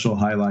a special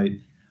highlight.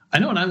 I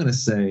know what I'm going to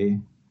say.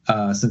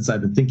 Since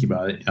I've been thinking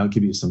about it, I'll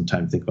give you some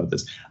time to think about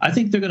this. I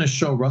think they're going to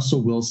show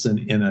Russell Wilson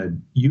in a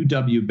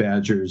UW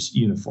Badgers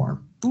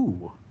uniform.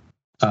 Ooh.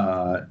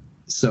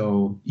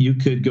 So you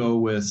could go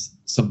with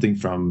something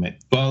from.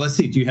 Well, let's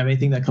see. Do you have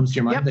anything that comes to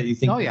your mind that you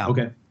think? Oh yeah.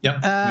 Okay.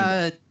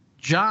 Yep.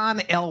 John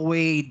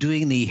Elway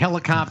doing the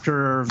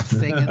helicopter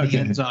thing in the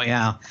end zone.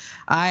 Yeah,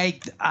 I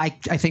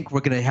think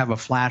we're going to have a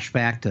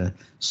flashback to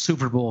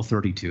Super Bowl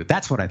 32.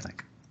 That's what I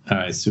think. All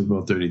right, Super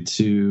Bowl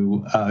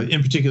 32.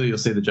 In particular, you'll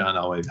say the John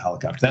Elway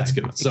helicopter. That's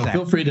good. So exactly.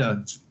 Feel free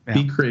to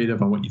be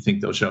creative on what you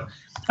think they'll show.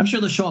 I'm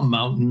sure they'll show a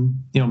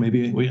mountain.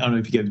 Maybe I don't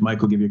know if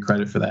Mike will give you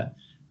credit for that.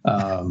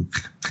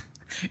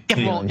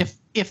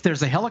 If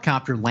there's a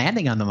helicopter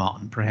landing on the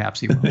mountain, perhaps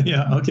he will.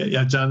 Yeah. Okay.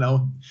 Yeah. John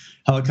Elway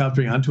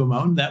helicoptering onto a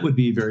mountain. That would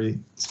be very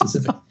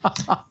specific.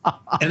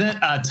 And then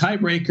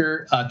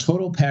tiebreaker,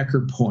 total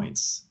Packer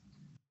points.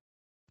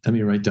 Let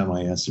me write down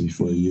my answer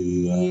before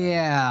you.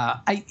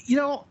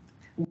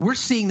 We're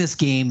seeing this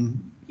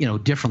game,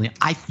 differently.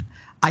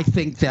 I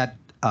think that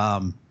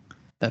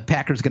the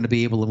Packers going to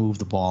be able to move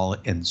the ball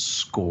and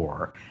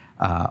score.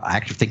 I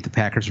actually think the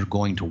Packers are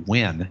going to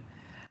win.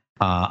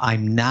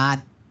 I'm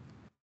not.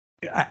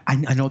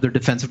 I know their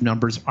defensive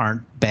numbers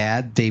aren't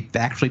bad. They've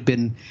actually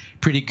been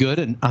pretty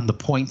good on the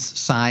points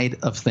side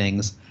of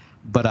things,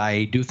 but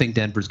I do think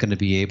Denver's going to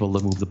be able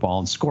to move the ball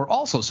and score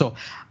also. So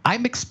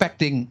I'm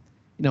expecting,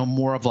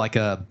 more of like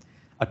a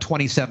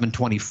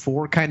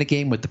 27-24 kind of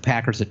game with the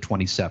Packers at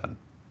 27.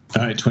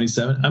 All right,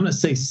 27. I'm going to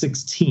say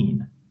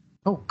 16.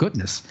 Oh,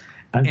 goodness.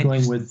 I'm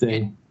going with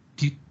a.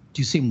 Do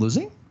you see them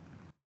losing?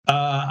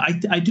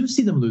 I do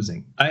see them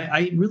losing.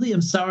 I really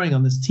am souring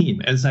on this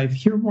team as I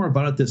hear more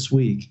about it this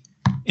week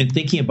and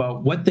thinking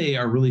about what they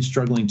are really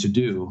struggling to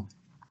do.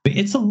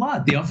 It's a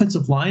lot. The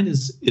offensive line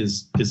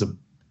is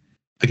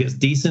I guess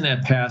decent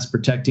at pass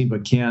protecting,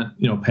 but can't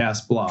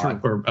pass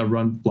block or a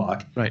run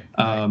block. Right.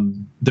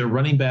 Their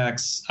running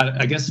backs.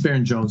 I guess if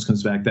Aaron Jones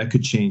comes back, that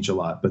could change a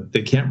lot. But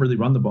they can't really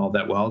run the ball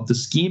that well. The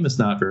scheme is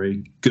not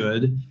very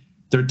good.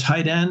 Their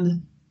tight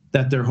end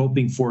that they're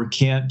hoping for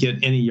can't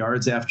get any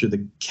yards after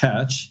the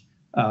catch.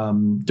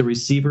 The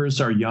receivers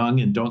are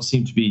young and don't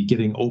seem to be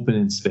getting open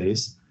in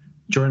space.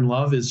 Jordan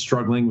Love is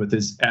struggling with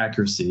his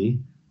accuracy.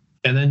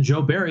 And then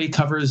Joe Barry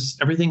covers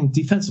everything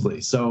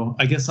defensively. So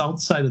I guess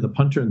outside of the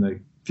punter and the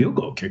field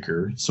goal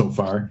kicker so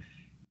far,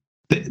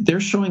 they're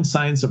showing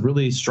signs of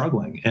really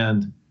struggling.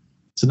 And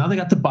so now they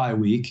got the bye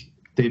week.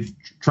 They've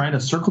tried to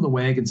circle the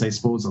wagons, I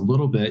suppose, a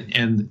little bit.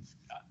 And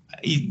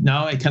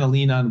now I kind of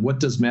lean on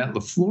what does Matt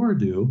LaFleur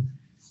do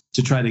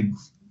to try to,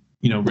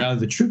 rally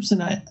the troops.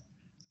 And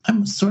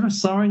I'm sort of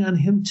souring on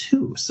him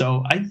too.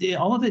 So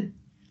all of it.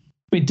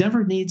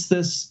 Denver needs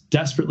this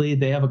desperately.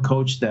 They have a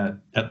coach that,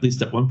 at least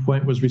at one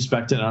point, was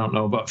respected. I don't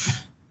know about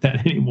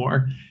that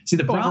anymore. See,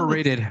 the problem,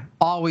 overrated,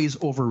 always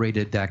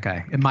overrated, that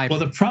guy.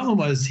 The problem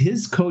was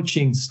his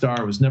coaching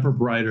star was never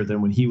brighter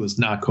than when he was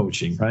not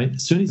coaching. Right,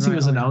 as soon as he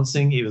was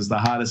announcing, he was the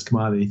hottest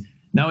commodity.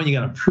 Now, when you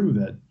got to prove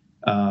it,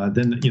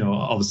 then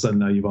all of a sudden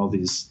now you have all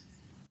these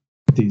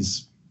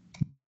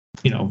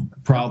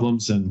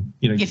problems, and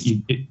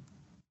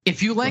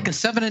if you like a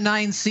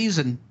 7-9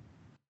 season,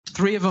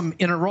 3 of them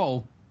in a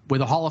row with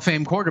a Hall of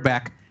Fame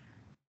quarterback,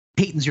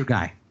 Peyton's your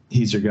guy.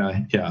 He's your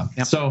guy, yeah.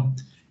 Yep. So,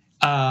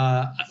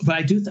 but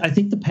I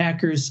think the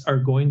Packers are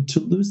going to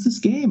lose this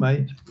game.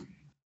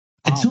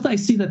 Until I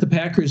see that the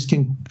Packers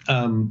can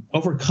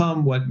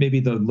overcome what maybe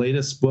the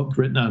latest book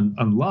written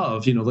on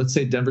Love, let's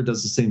say Denver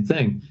does the same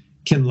thing.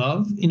 Can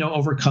Love,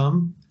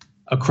 overcome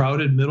a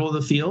crowded middle of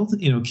the field?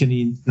 Can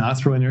he not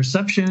throw an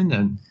interception?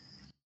 And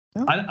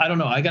I don't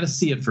know. I got to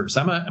see it first.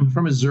 I'm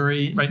from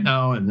Missouri right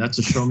now, and that's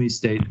a show me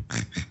state.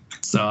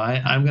 So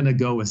I'm going to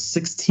go with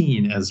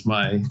 16 as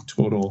my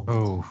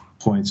total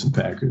points for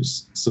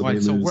Packers. So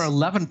we're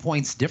 11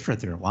 points different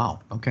there.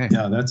 Wow. Okay.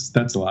 Yeah,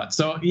 that's a lot.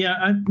 So yeah,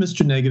 I'm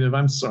Mr. Negative.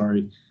 I'm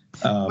sorry.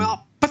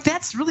 But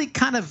that's really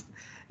kind of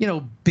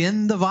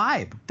been the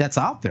vibe that's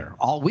out there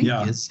all week.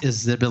 Yeah.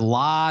 Is there been a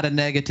lot of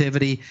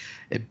negativity?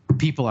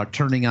 People are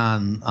turning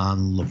on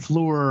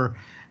LaFleur.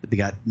 They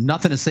got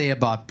nothing to say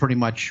about pretty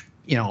much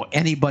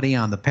anybody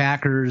on the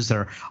Packers.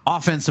 Their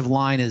offensive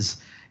line is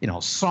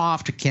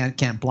soft,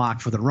 can't block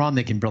for the run.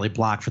 They can barely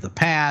block for the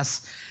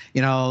pass.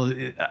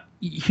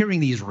 Hearing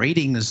these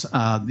ratings,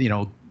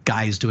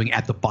 guys doing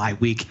at the bye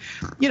week,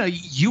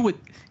 you would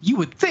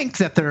think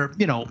that they're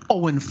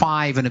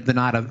 0-5 and have been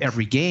out of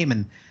every game,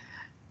 and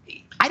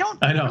I don't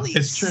really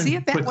see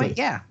it that quickly. Way.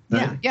 Yeah,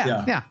 right?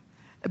 Yeah.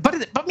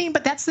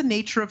 But that's the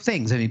nature of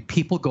things. I mean,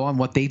 people go on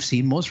what they've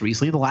seen most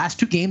recently. The last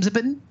 2 games have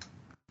been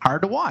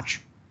hard to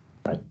watch.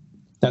 Right.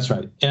 That's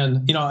right.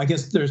 And, I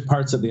guess there's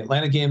parts of the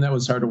Atlanta game that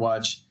was hard to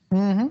watch.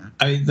 Mm-hmm.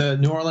 I mean, the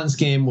New Orleans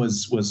game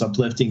was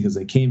uplifting because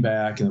they came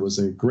back and it was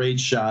a great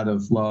shot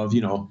of Love.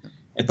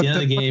 At the end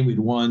of the game, we'd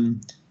won.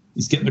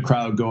 He's getting the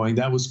crowd going.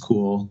 That was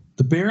cool.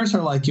 The Bears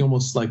are you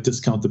almost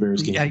discount the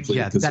Bears game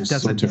completely because they're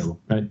so terrible,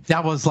 right?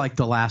 That was like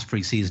the last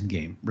preseason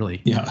game,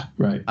 really. Yeah,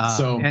 right.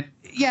 But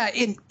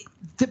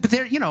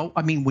there,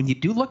 when you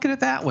do look at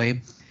it that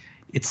way,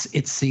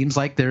 it seems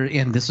like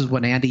and this is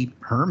what Andy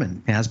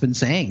Herman has been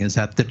saying, is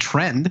that the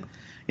trend,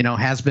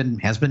 has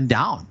been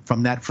down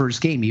from that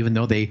first game, even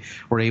though they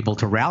were able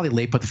to rally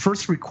late. But the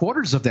first 3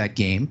 quarters of that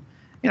game,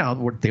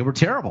 they were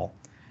terrible.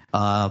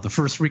 The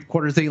first 3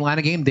 quarters of the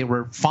Atlanta game, they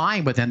were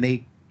fine, but then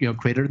they,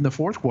 created in the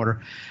fourth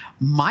quarter.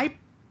 My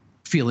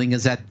feeling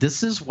is that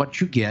this is what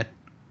you get,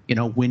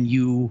 when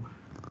you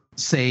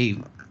say,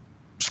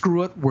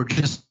 screw it, we're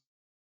just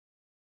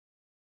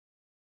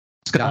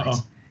guys.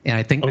 Uh-oh. And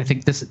I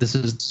think this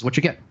is what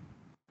you get.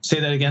 Say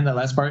that again, that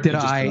last part.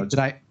 Yeah.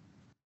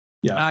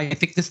 I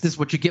think this is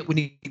what you get when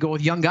you go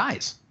with young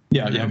guys.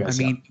 Yeah, young guys.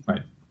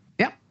 Right.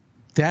 Yeah.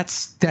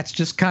 That's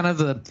just kind of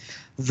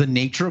the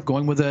nature of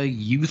going with a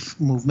youth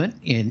movement,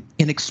 an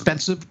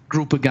inexpensive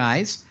group of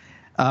guys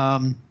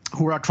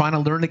who are trying to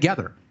learn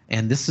together.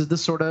 And this is the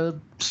sort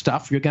of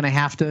stuff you're going to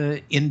have to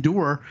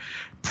endure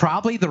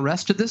probably the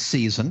rest of this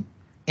season.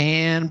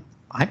 And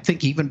I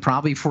think even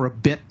probably for a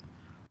bit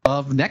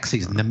of next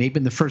season, then maybe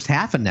in the first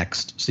half of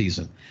next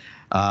season.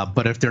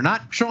 But if they're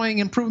not showing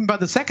improvement by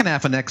the second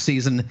half of next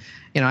season,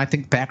 I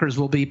think Packers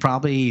will be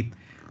probably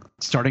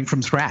starting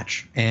from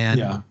scratch.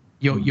 And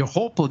you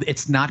hope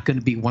it's not going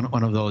to be one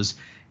of those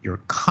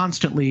you're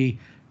constantly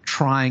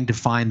trying to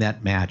find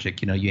that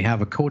magic. You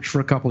have a coach for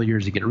a couple of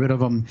years, you get rid of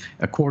them,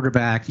 a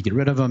quarterback, you get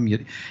rid of them.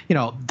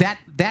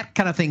 That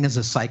kind of thing is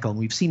a cycle. And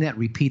we've seen that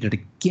repeated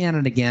again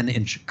and again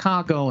in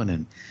Chicago and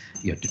in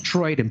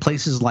Detroit and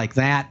places like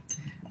that,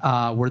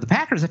 where the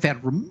Packers have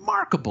had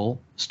remarkable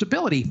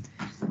stability.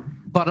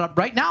 But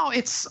right now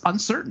it's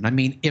uncertain. I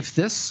mean, if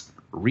this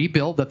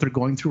rebuild that they're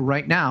going through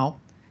right now,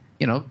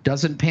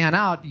 doesn't pan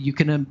out, they're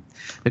going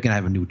to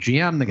have a new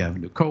GM, they're going to have a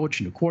new coach,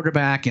 a new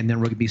quarterback, and then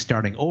we're going to be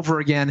starting over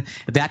again.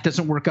 If that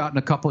doesn't work out in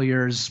a couple of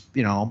years,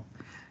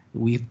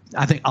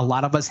 I think a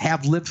lot of us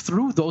have lived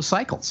through those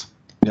cycles.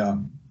 Yeah.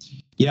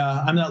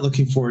 Yeah, I'm not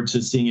looking forward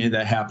to seeing any of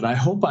that happen. I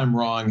hope I'm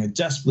wrong. I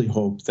desperately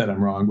hope that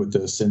I'm wrong with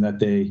this and that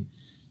they,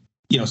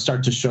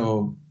 start to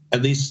show,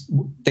 at least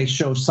they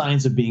show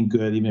signs of being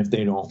good, even if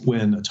they don't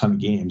win a ton of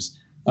games.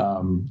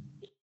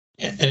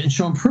 And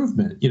show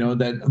improvement,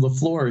 that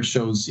LaFleur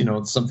shows,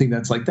 something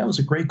that's like, that was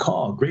a great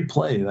call, great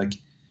play. Like,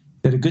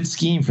 they had a good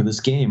scheme for this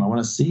game. I want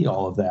to see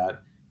all of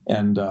that.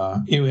 And,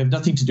 we have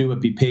nothing to do but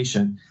be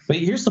patient. But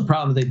here's the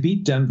problem. They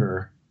beat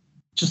Denver,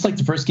 just like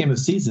the first game of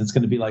the season. It's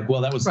going to be like,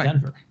 well, that was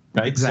Denver,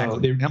 right?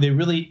 Exactly.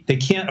 So they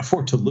can't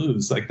afford to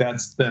lose. Like,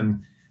 that's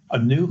been a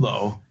new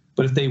low.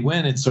 But if they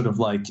win, it's sort of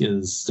like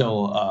is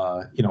still,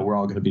 we're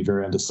all going to be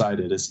very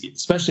undecided,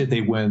 especially if they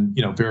win,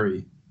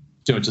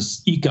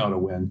 just eke out a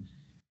win.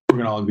 We're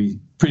going to all be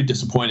pretty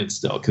disappointed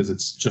still because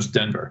it's just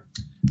Denver.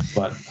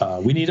 But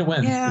we need a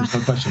win. Yeah, there's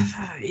no question.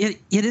 It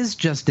is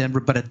just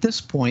Denver. But at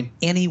this point,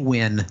 any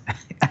win,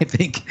 I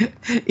think,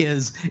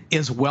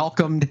 is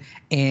welcomed.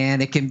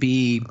 And it can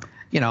be,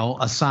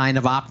 a sign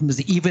of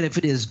optimism, even if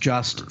it is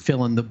just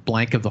fill in the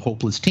blank of the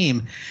hopeless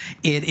team.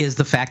 It is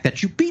the fact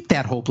that you beat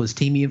that hopeless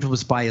team, even if it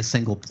was by a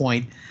single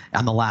point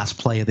on the last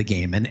play of the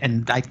game.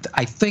 And I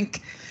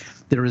think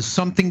there is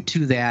something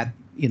to that.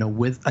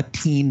 With a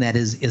team that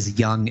is as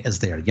young as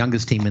their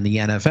youngest team in the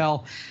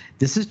NFL,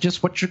 this is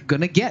just what you're going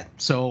to get.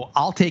 So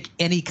I'll take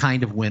any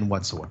kind of win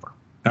whatsoever.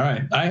 All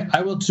right. I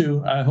will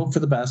too. I hope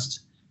for the best.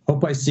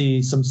 Hope I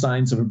see some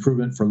signs of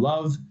improvement for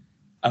Love.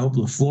 I hope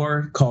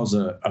LaFleur calls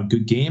a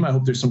good game. I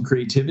hope there's some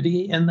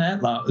creativity in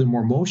that,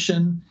 more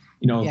motion,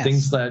 yes.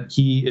 Things that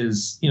he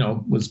is,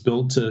 was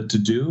built to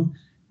do.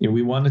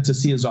 We wanted to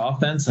see his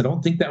offense. I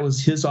don't think that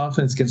was his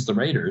offense against the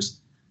Raiders.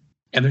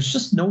 And there's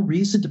just no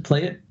reason to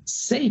play it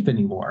safe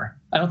anymore.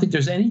 I don't think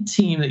there's any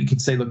team that you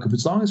could say, look,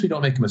 as long as we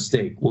don't make a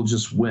mistake, we'll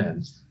just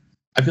win.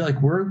 I feel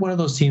like we're one of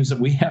those teams that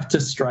we have to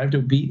strive to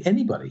beat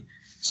anybody.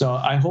 So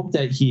I hope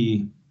that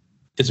he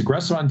is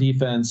aggressive on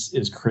defense,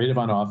 is creative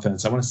on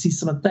offense. I want to see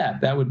some of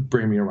that. That would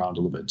bring me around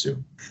a little bit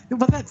too.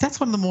 But that's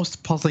one of the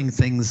most puzzling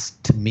things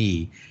to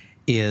me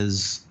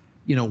is,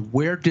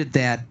 where did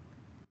that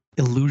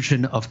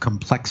illusion of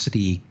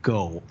complexity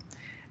go?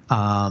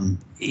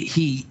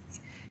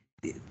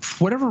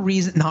 For whatever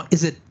reason, now,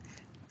 is it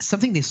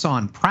something they saw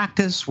in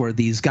practice where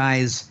these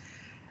guys,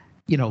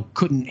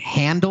 couldn't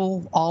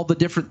handle all the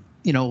different,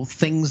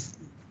 things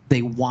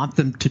they want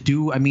them to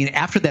do? I mean,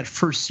 after that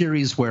first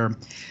series where,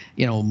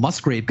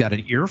 Musgrave got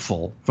an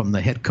earful from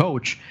the head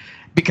coach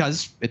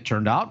because it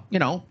turned out,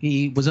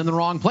 he was in the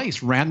wrong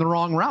place, ran the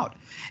wrong route.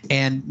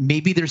 And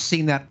maybe they're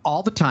seeing that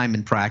all the time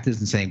in practice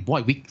and saying,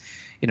 boy, we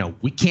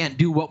can't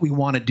do what we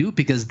want to do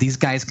because these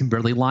guys can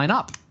barely line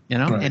up,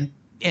 Right.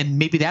 And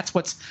maybe that's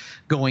what's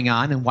going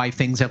on and why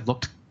things have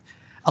looked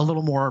a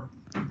little more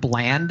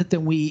bland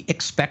than we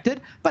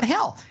expected. But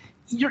hell,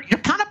 you're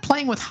kind of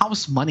playing with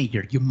house money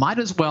here. You might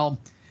as well,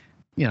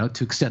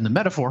 to extend the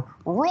metaphor,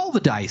 roll the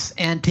dice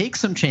and take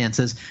some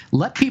chances.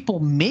 Let people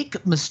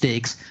make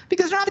mistakes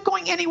because they're not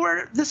going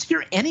anywhere this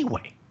year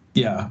anyway.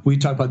 Yeah, we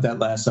talked about that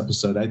last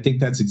episode. I think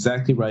that's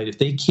exactly right. If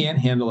they can't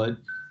handle it,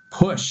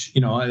 push.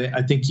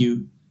 I think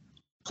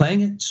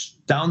playing it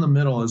down the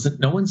middle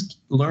no one's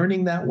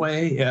learning that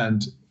way,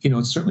 and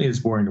it certainly is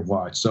boring to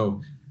watch. So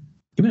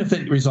even if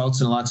it results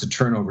in lots of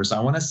turnovers,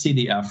 I want to see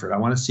the effort. I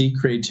want to see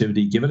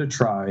creativity. Give it a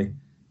try,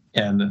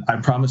 and I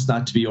promise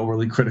not to be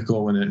overly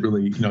critical when it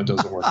really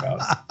doesn't work out.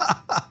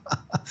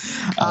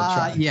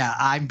 Yeah,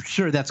 I'm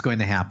sure that's going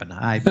to happen.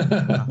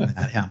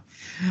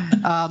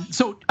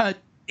 So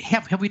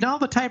have we done all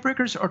the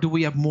tiebreakers, or do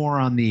we have more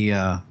on the?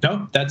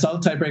 No, that's all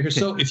the tiebreakers. Okay.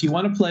 So if you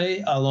want to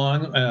play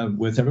along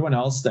with everyone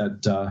else,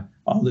 that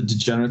all the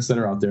degenerates that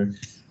are out there,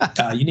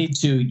 you need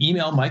to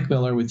email Mike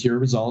Miller with your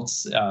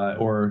results,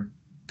 or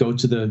go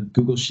to the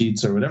Google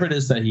Sheets or whatever it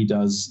is that he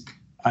does.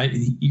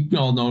 You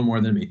all know more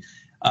than me.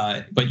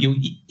 But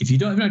if you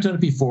don't have done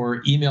it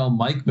before, email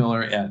Mike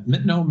Miller at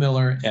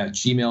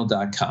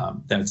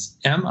mitnomiller@gmail.com. That's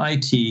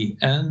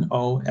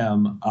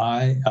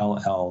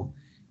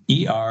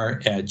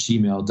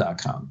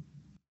mitnomiller@gmail.com.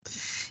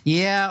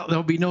 Yeah,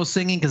 there'll be no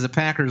singing because the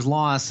Packers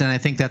lost, and I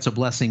think that's a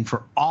blessing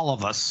for all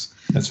of us.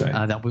 That's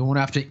right. That we won't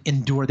have to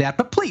endure that.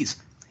 But please,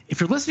 if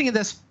you're listening to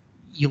this,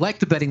 you like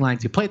the betting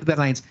lines, you play the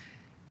betting lines,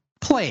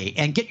 play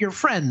and get your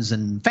friends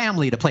and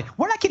family to play.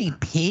 We're not getting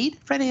paid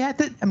for any of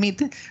that. I mean,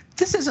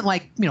 this isn't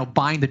like,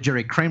 buying the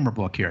Jerry Kramer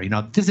book here.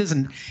 This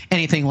isn't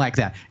anything like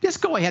that.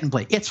 Just go ahead and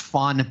play. It's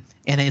fun,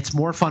 and it's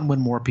more fun when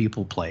more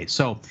people play.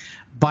 So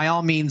by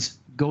all means,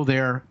 go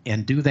there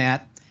and do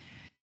that.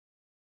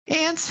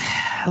 And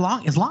as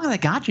long as I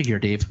got you here,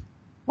 Dave,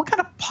 what kind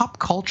of pop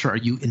culture are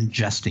you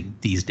ingesting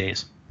these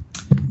days?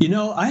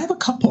 I have a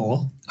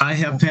couple. I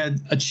have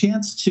had a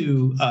chance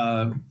to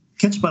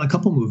catch up on a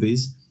couple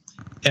movies.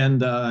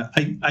 And I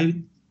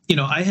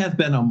have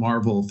been a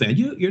Marvel fan.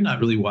 You're not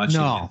really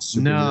watching it.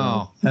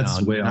 No.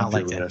 That's way off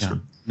your list.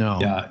 No.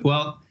 Yeah.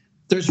 Well,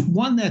 there's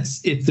one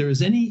if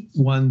there's any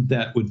one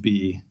that would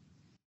be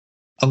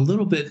a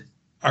little bit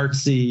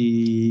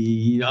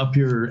artsy, up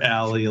your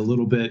alley a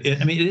little bit.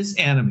 It is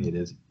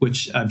animated,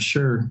 which I'm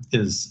sure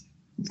is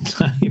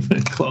not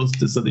even close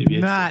to something.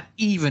 Not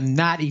even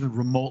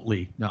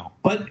remotely. No.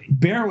 But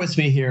bear with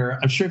me here.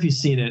 I'm sure if you've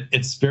seen it,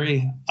 it's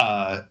very.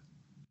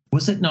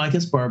 Was it? No, I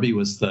guess Barbie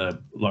was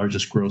the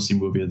largest grossing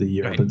movie of the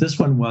year, right. But this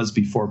one was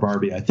before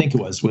Barbie. I think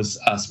it was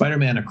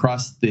Spider-Man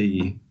Across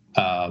the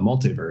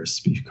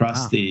Multiverse,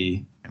 Across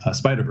the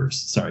Spider-Verse.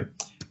 Sorry.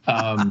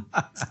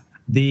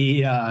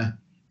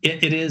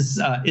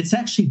 It's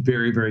actually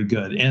very, very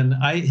good. And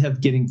I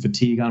have getting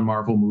fatigue on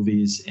Marvel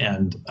movies,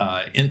 and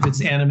if it's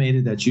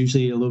animated, that's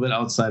usually a little bit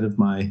outside of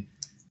my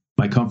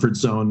comfort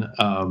zone.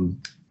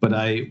 But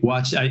I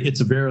watch. It's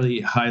a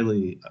very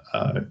highly.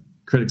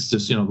 Critics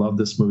just love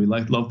this movie,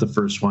 love the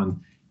first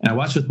one, and I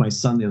watched it with my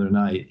son the other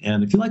night.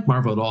 And if you like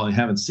Marvel at all and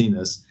haven't seen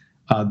this,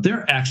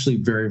 they're actually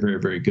very, very,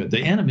 very good.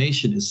 The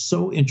animation is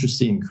so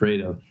interesting and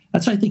creative.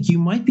 That's why I think you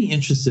might be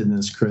interested in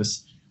this,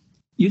 Chris.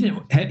 You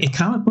didn't have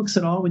comic books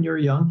at all when you were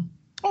young?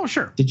 Oh,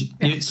 sure. Did you?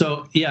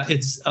 Yeah.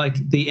 It's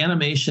like the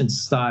animation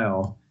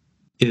style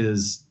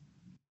is.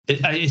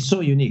 It's so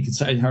unique. It's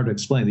hard to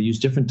explain. They use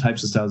different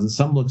types of styles, and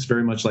some looks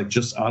very much like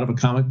just out of a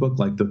comic book,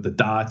 like the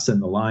dots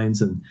and the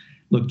lines, and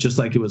look just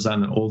like it was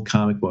on an old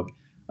comic book.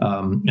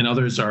 And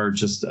others are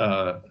just,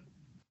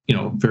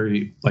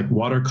 very like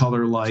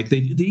watercolor-like. They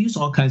use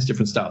all kinds of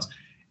different styles.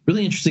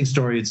 Really interesting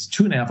story. It's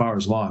 2.5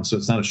 hours long, so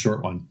it's not a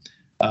short one.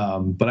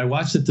 But I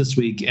watched it this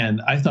week,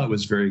 and I thought it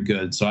was very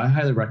good. So I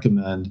highly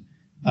recommend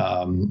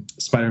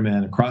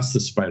Spider-Man Across the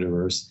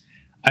Spider-Verse.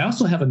 I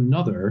also have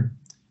another,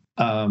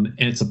 and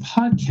it's a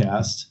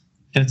podcast,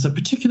 and it's a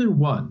particular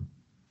one.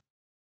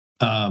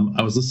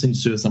 I was listening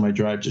to this on my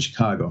drive to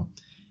Chicago.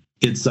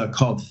 It's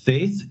called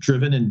Faith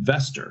Driven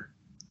Investor.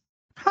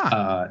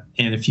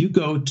 And if you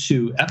go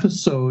to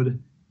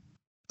episode,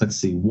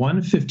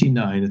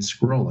 159, it's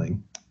scrolling.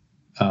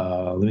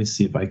 Let me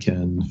see if I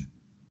can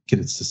get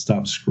it to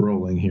stop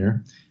scrolling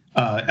here.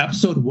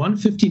 Episode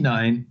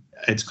 159,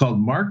 it's called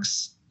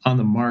Marks on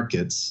the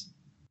Markets.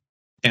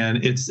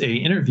 And it's an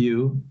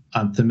interview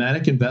on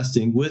thematic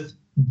investing with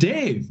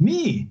Dave,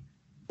 me.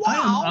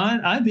 Wow.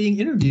 I'm being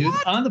interviewed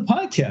on the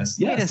podcast.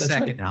 Yes, wait a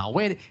second right. Now.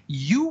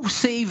 You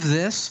save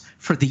this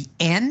for the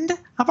end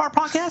of our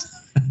podcast?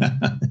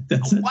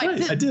 That's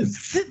right. I did.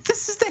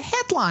 This is the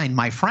headline,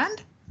 my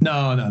friend.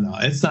 No.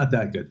 It's not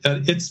that good.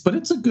 But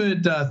it's a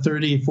good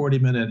 30,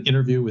 40-minute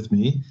interview with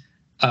me.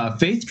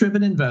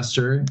 Faith-Driven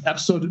Investor,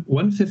 episode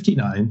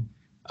 159.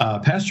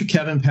 Pastor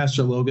Kevin,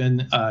 Pastor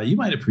Logan, you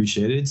might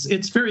appreciate it.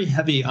 It's very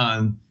heavy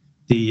on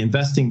the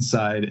investing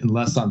side and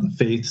less on the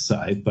faith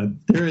side, but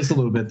there is a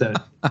little bit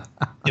that,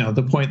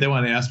 the point they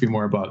want to ask me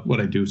more about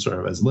what I do sort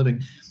of as a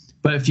living.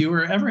 But if you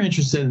were ever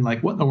interested in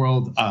like what in the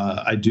world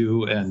I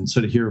do and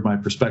sort of hear my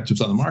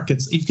perspectives on the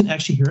markets, you can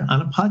actually hear it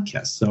on a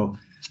podcast. So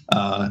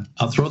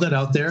I'll throw that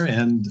out there,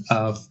 and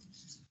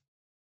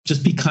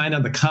just be kind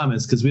on the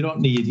comments, because we don't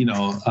need,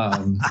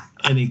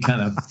 any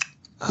kind of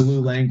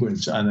blue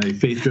language on a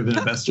faith-driven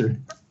investor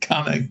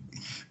comment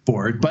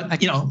board. But,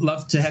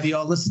 love to have you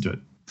all listen to it.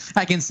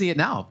 I can see it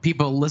now.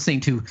 People listening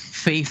to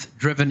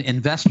Faith-Driven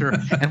Investor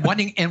and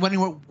wondering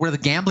where the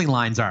gambling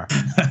lines are.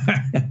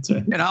 That's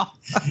right.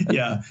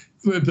 Yeah.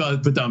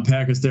 But down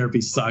Packers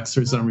therapy sucks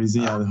for some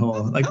reason. Yeah, the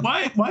whole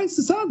why is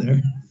this on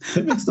there?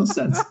 That makes no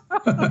sense.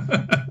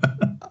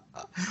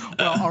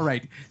 Well, all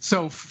right.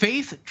 So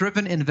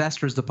Faith-Driven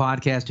Investors, the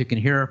podcast you can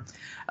hear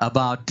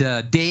about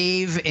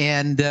Dave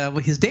and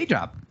his day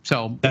job.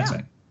 So that's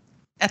right.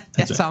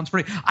 That sounds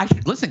pretty. I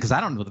should listen, because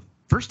I don't know the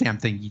first damn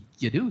thing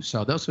you do.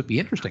 So those would be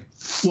interesting.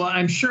 Well,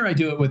 I'm sure I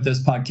do it with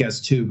this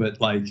podcast too, but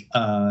like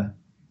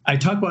I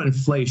talk about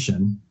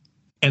inflation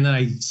and then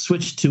I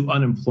switch to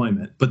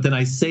unemployment, but then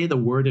I say the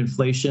word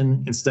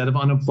inflation instead of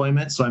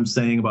unemployment. So I'm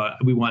saying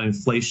about we want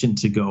inflation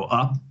to go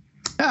up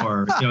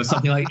or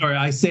something like, or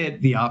I say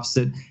it the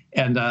opposite.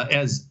 And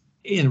as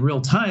in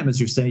real time, as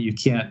you're saying,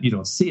 you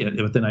don't see it.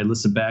 But then I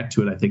listen back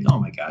to it. I think, oh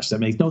my gosh, that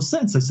makes no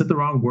sense. I said the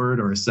wrong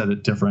word or I said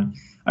it different.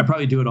 I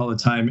probably do it all the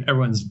time.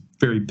 Everyone's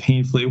very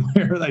painfully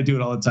aware that I do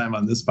it all the time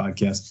on this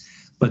podcast.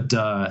 But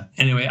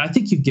anyway, I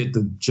think you get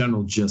the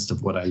general gist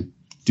of what I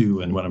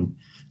do and what I'm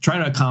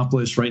trying to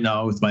accomplish right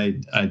now with my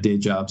day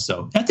job.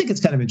 So I think it's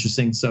kind of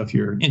interesting. So if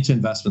you're into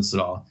investments at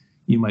all,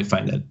 you might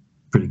find that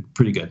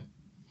pretty good.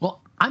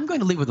 Well, I'm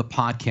going to leave with a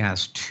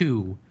podcast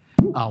too.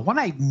 One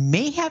I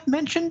may have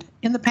mentioned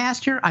in the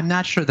past year. I'm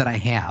not sure that I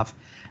have,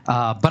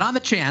 but on the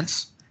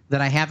chance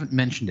that I haven't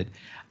mentioned it,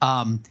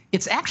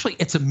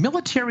 it's a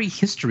military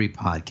history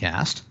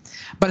podcast,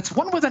 but it's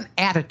one with an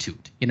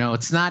attitude.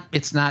 It's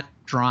not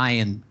dry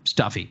and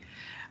stuffy.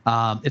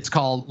 It's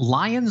called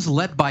Lions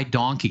Led by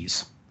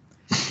Donkeys,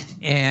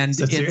 and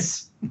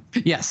it's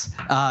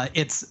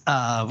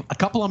a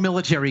couple of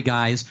military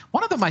guys.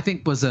 One of them I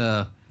think was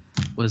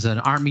an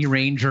Army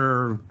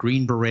Ranger,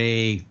 Green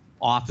Beret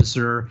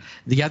officer.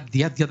 The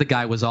other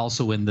guy was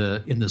also in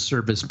the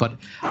service, but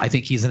I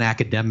think he's an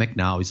academic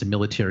now. He's a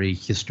military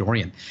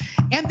historian,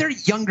 and they're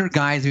younger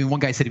guys. I mean, one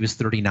guy said he was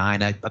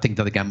 39. I think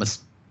the other guy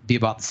must be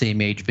about the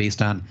same age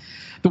based on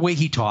the way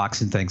he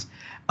talks and things.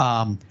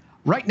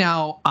 Right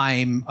now,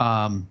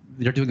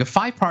 they're doing a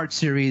 5-part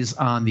series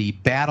on the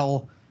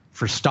battle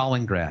for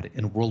Stalingrad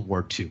in World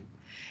War II,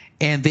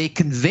 and they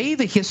convey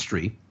the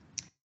history.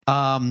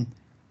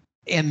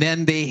 And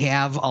then they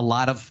have a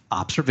lot of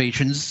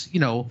observations,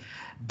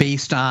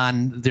 based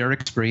on their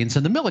experience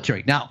in the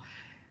military. Now,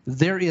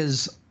 there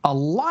is a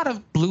lot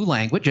of blue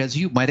language, as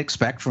you might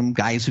expect from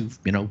guys who've,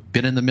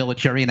 been in the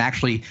military and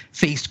actually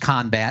faced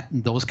combat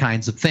and those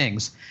kinds of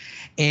things.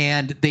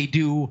 And they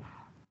do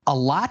a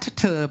lot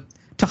to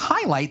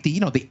highlight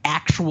the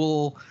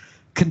actual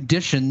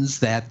conditions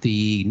that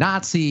the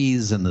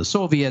Nazis and the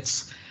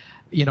Soviets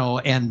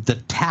and the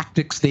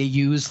tactics they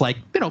use, like,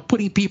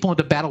 putting people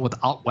into battle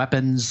without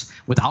weapons,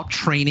 without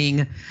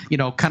training,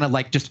 kind of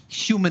like just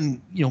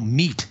human,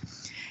 meat.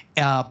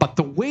 But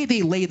the way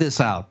they lay this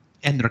out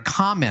and their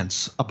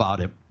comments about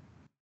it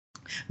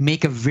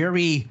make a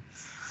very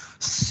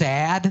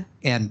sad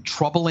and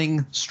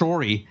troubling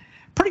story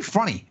pretty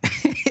funny.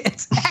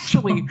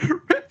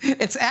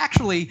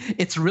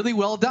 It's really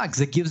well done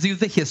because it gives you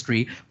the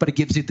history, but it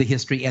gives you the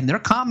history and their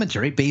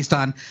commentary based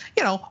on,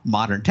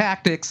 modern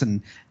tactics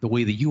and the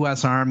way the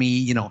U.S.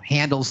 Army,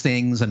 handles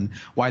things and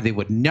why they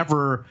would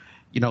never,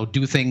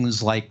 do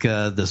things like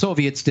the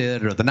Soviets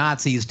did or the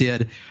Nazis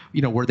did,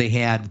 where they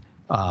had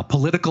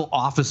political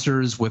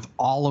officers with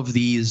all of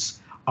these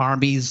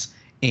armies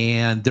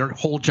and their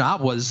whole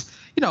job was,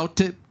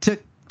 to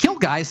kill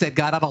guys that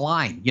got out of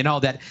line,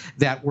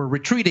 that were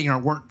retreating or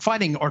weren't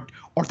fighting or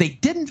they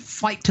didn't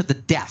fight to the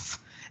death.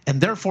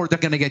 And therefore, they're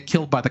going to get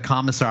killed by the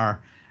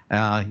commissar.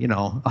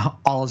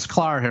 All is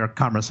klar, Herr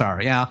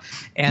Kommissar. Yeah,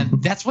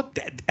 and that's what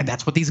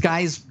these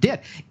guys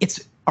did. It's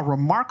a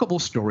remarkable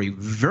story,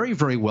 very,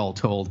 very well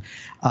told.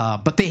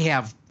 But they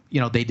have,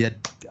 they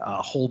did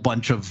a whole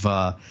bunch of,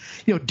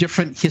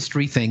 different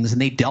history things, and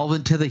they delve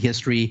into the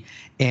history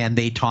and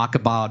they talk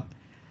about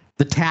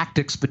the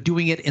tactics, but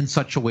doing it in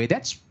such a way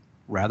that's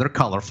rather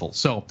colorful.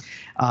 So,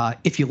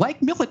 if you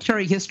like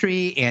military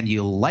history and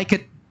you like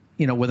it,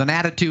 with an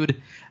attitude.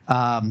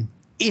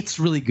 It's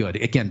really good.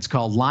 Again, it's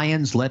called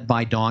Lions Led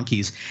by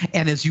Donkeys.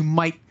 And as you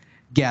might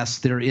guess,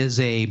 there is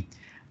a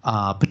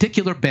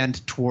particular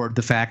bent toward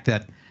the fact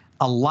that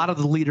a lot of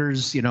the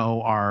leaders,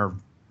 are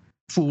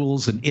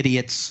fools and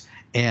idiots,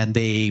 and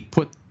they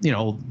put,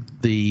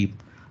 the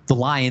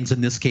lions, in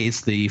this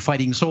case, the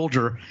fighting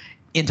soldier,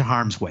 into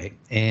harm's way.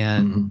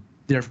 And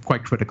they're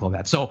quite critical of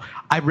that. So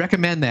I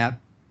recommend that.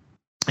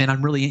 And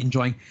I'm really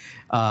enjoying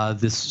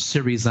this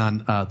series on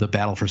the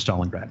battle for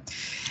Stalingrad.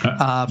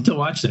 To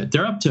watch that.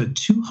 They're up to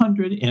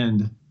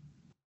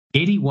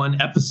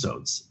 281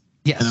 episodes.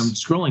 Yes. And I'm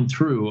scrolling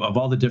through of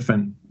all the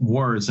different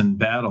wars and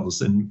battles,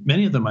 and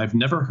many of them I've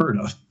never heard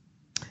of.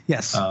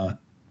 Yes.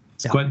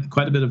 It's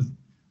quite a bit of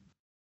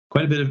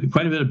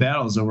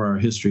battles over our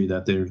history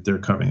that they're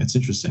covering. It's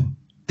interesting.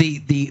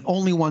 The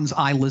only ones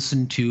I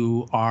listen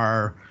to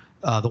are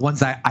the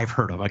ones I've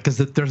heard of, because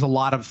there's a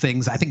lot of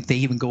things. I think they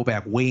even go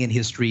back way in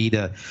history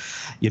to,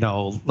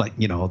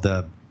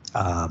 the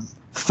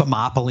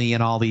Thermopylae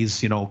and all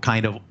these,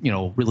 kind of,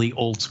 really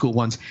old school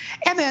ones.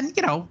 And then,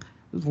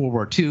 World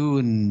War II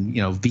and,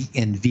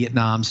 and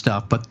Vietnam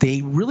stuff. But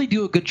they really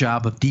do a good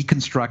job of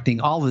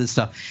deconstructing all of this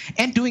stuff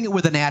and doing it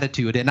with an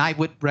attitude. And I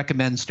would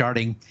recommend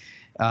starting.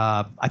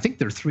 I think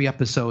there are 3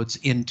 episodes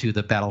into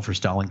the Battle for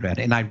Stalingrad,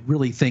 and I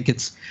really think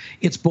it's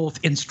both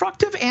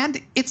instructive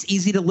and it's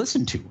easy to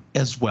listen to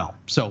as well.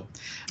 So,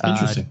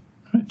 interesting.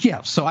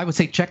 Yeah, so I would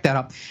say check that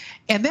out.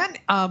 And then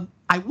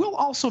I will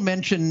also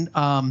mention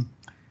an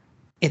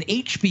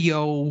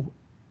HBO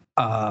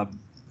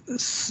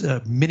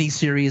mini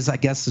series, I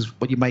guess is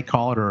what you might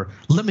call it, or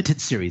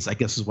limited series, I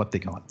guess is what they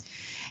call it.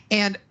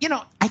 And,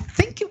 I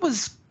think it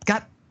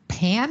got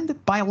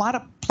panned by a lot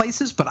of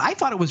places, but I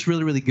thought it was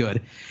really, really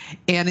good.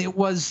 And it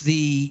was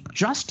the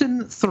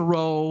Justin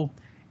Theroux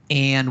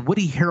and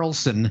Woody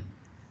Harrelson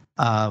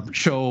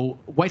show,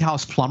 White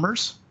House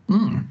Plumbers.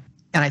 And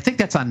I think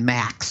that's on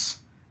Max.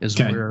 I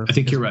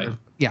think you're right.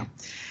 Yeah.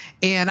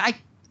 And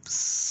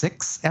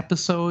 6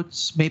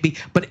 episodes maybe,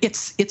 but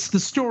it's the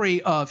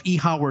story of E.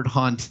 Howard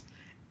Hunt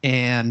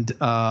and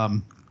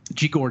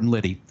G. Gordon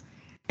Liddy,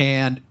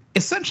 and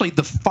essentially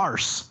the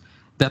farce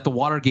that the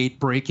Watergate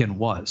break-in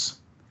was.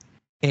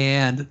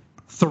 And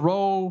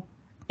Theroux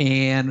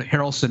and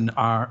Harrelson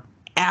are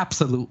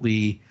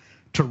absolutely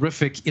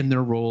terrific in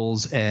their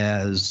roles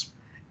as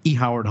E.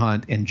 Howard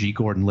Hunt and G.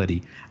 Gordon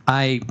Liddy.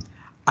 I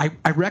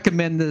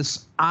recommend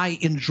this. I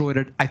enjoyed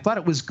it. I thought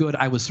it was good.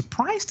 I was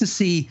surprised to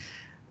see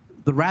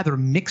the rather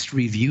mixed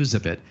reviews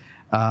of it.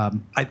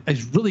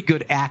 It's really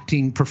good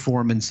acting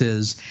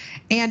performances,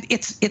 and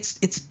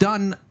it's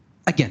done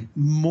again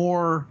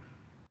more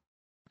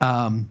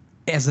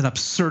as an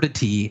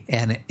absurdity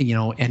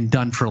and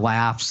done for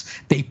laughs.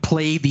 They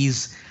play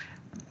these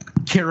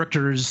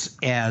characters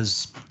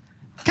as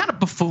kind of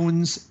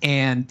buffoons,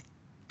 and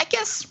I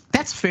guess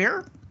that's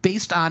fair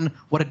based on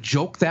what a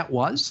joke that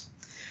was.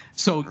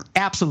 So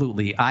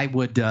absolutely, I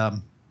would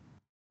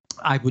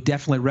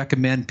definitely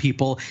recommend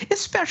people,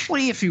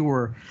 especially if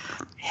you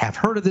have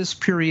heard of this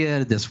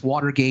period, this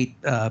Watergate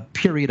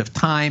period of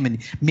time, and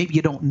maybe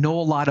you don't know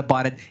a lot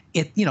about it.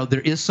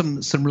 There is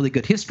some really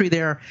good history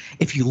there.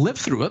 If you live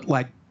through it,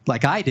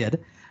 like I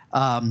did,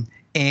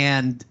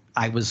 and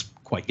I was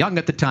quite young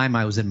at the time.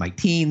 I was in my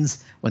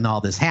teens when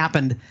all this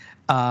happened.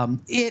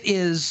 It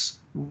is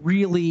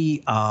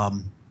really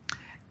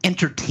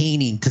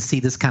entertaining to see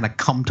this kind of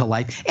come to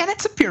life, and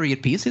it's a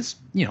period piece. It's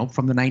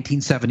from the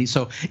 1970s,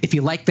 so if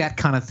you like that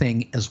kind of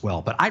thing as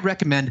well. But I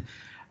recommend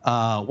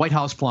White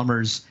House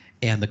Plumbers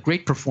and the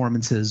great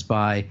performances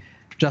by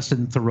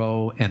Justin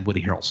Theroux and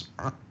Woody Harrelson.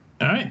 All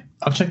right,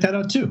 I'll check that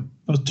out too.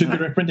 Those 2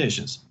 good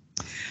recommendations.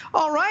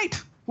 All right.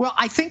 Well,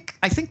 I think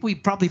we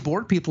probably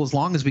bored people as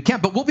long as we can,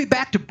 but we'll be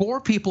back to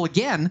bore people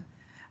again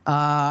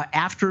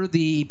after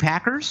the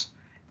Packers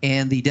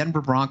and the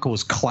Denver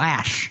Broncos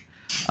clash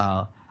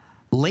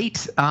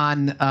late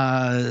on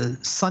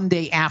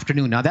Sunday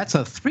afternoon. Now, that's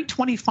a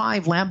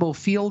 3:25 Lambeau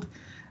Field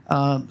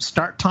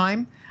start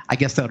time. I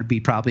guess that would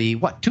be probably,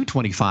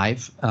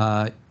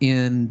 2:25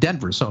 in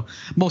Denver. So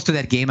most of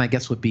that game, I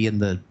guess, would be in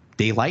the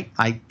daylight,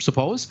 I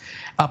suppose.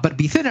 But it'd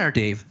be thin air,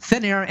 Dave.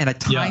 Thin air and a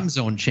time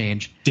zone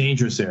change.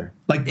 Dangerous air.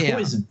 Like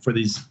poison for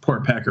these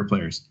poor Packer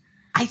players.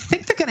 I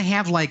think they're going to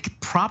have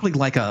probably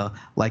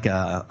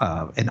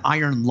an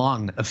iron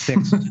lung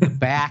affixed to the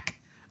back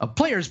of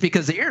players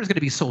because the air is going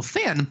to be so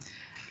thin.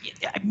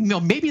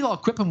 Maybe they'll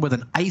equip them with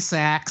an ice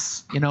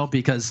axe,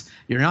 because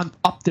you're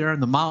up there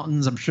in the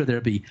mountains. I'm sure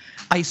there'll be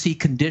icy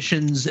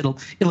conditions. It'll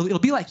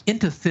be like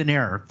Into Thin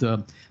Air,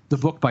 the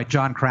book by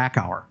John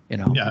Krakauer.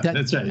 Yeah,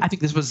 that's right. I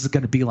think this was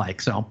going to be like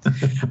so.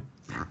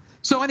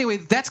 So anyway,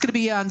 that's going to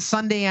be on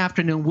Sunday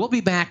afternoon. We'll be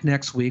back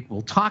next week.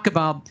 We'll talk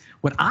about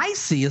what I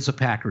see as a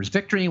Packers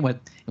victory and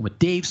what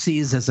Dave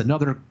sees as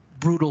another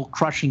brutal,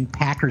 crushing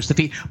Packers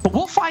defeat. But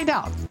we'll find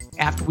out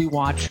after we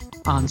watch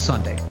on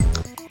Sunday.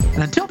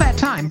 And until that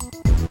time,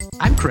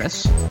 I'm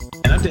Chris.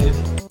 And I'm Dave.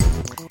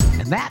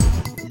 And that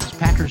is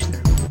Packers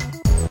There.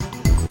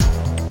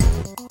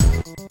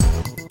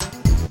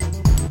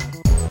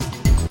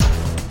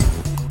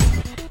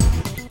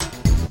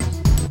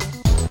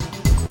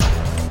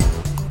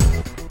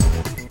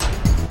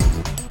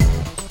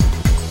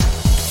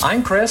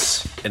 I'm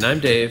Chris. And I'm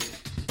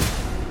Dave.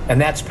 And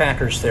that's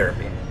Packers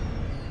Therapy.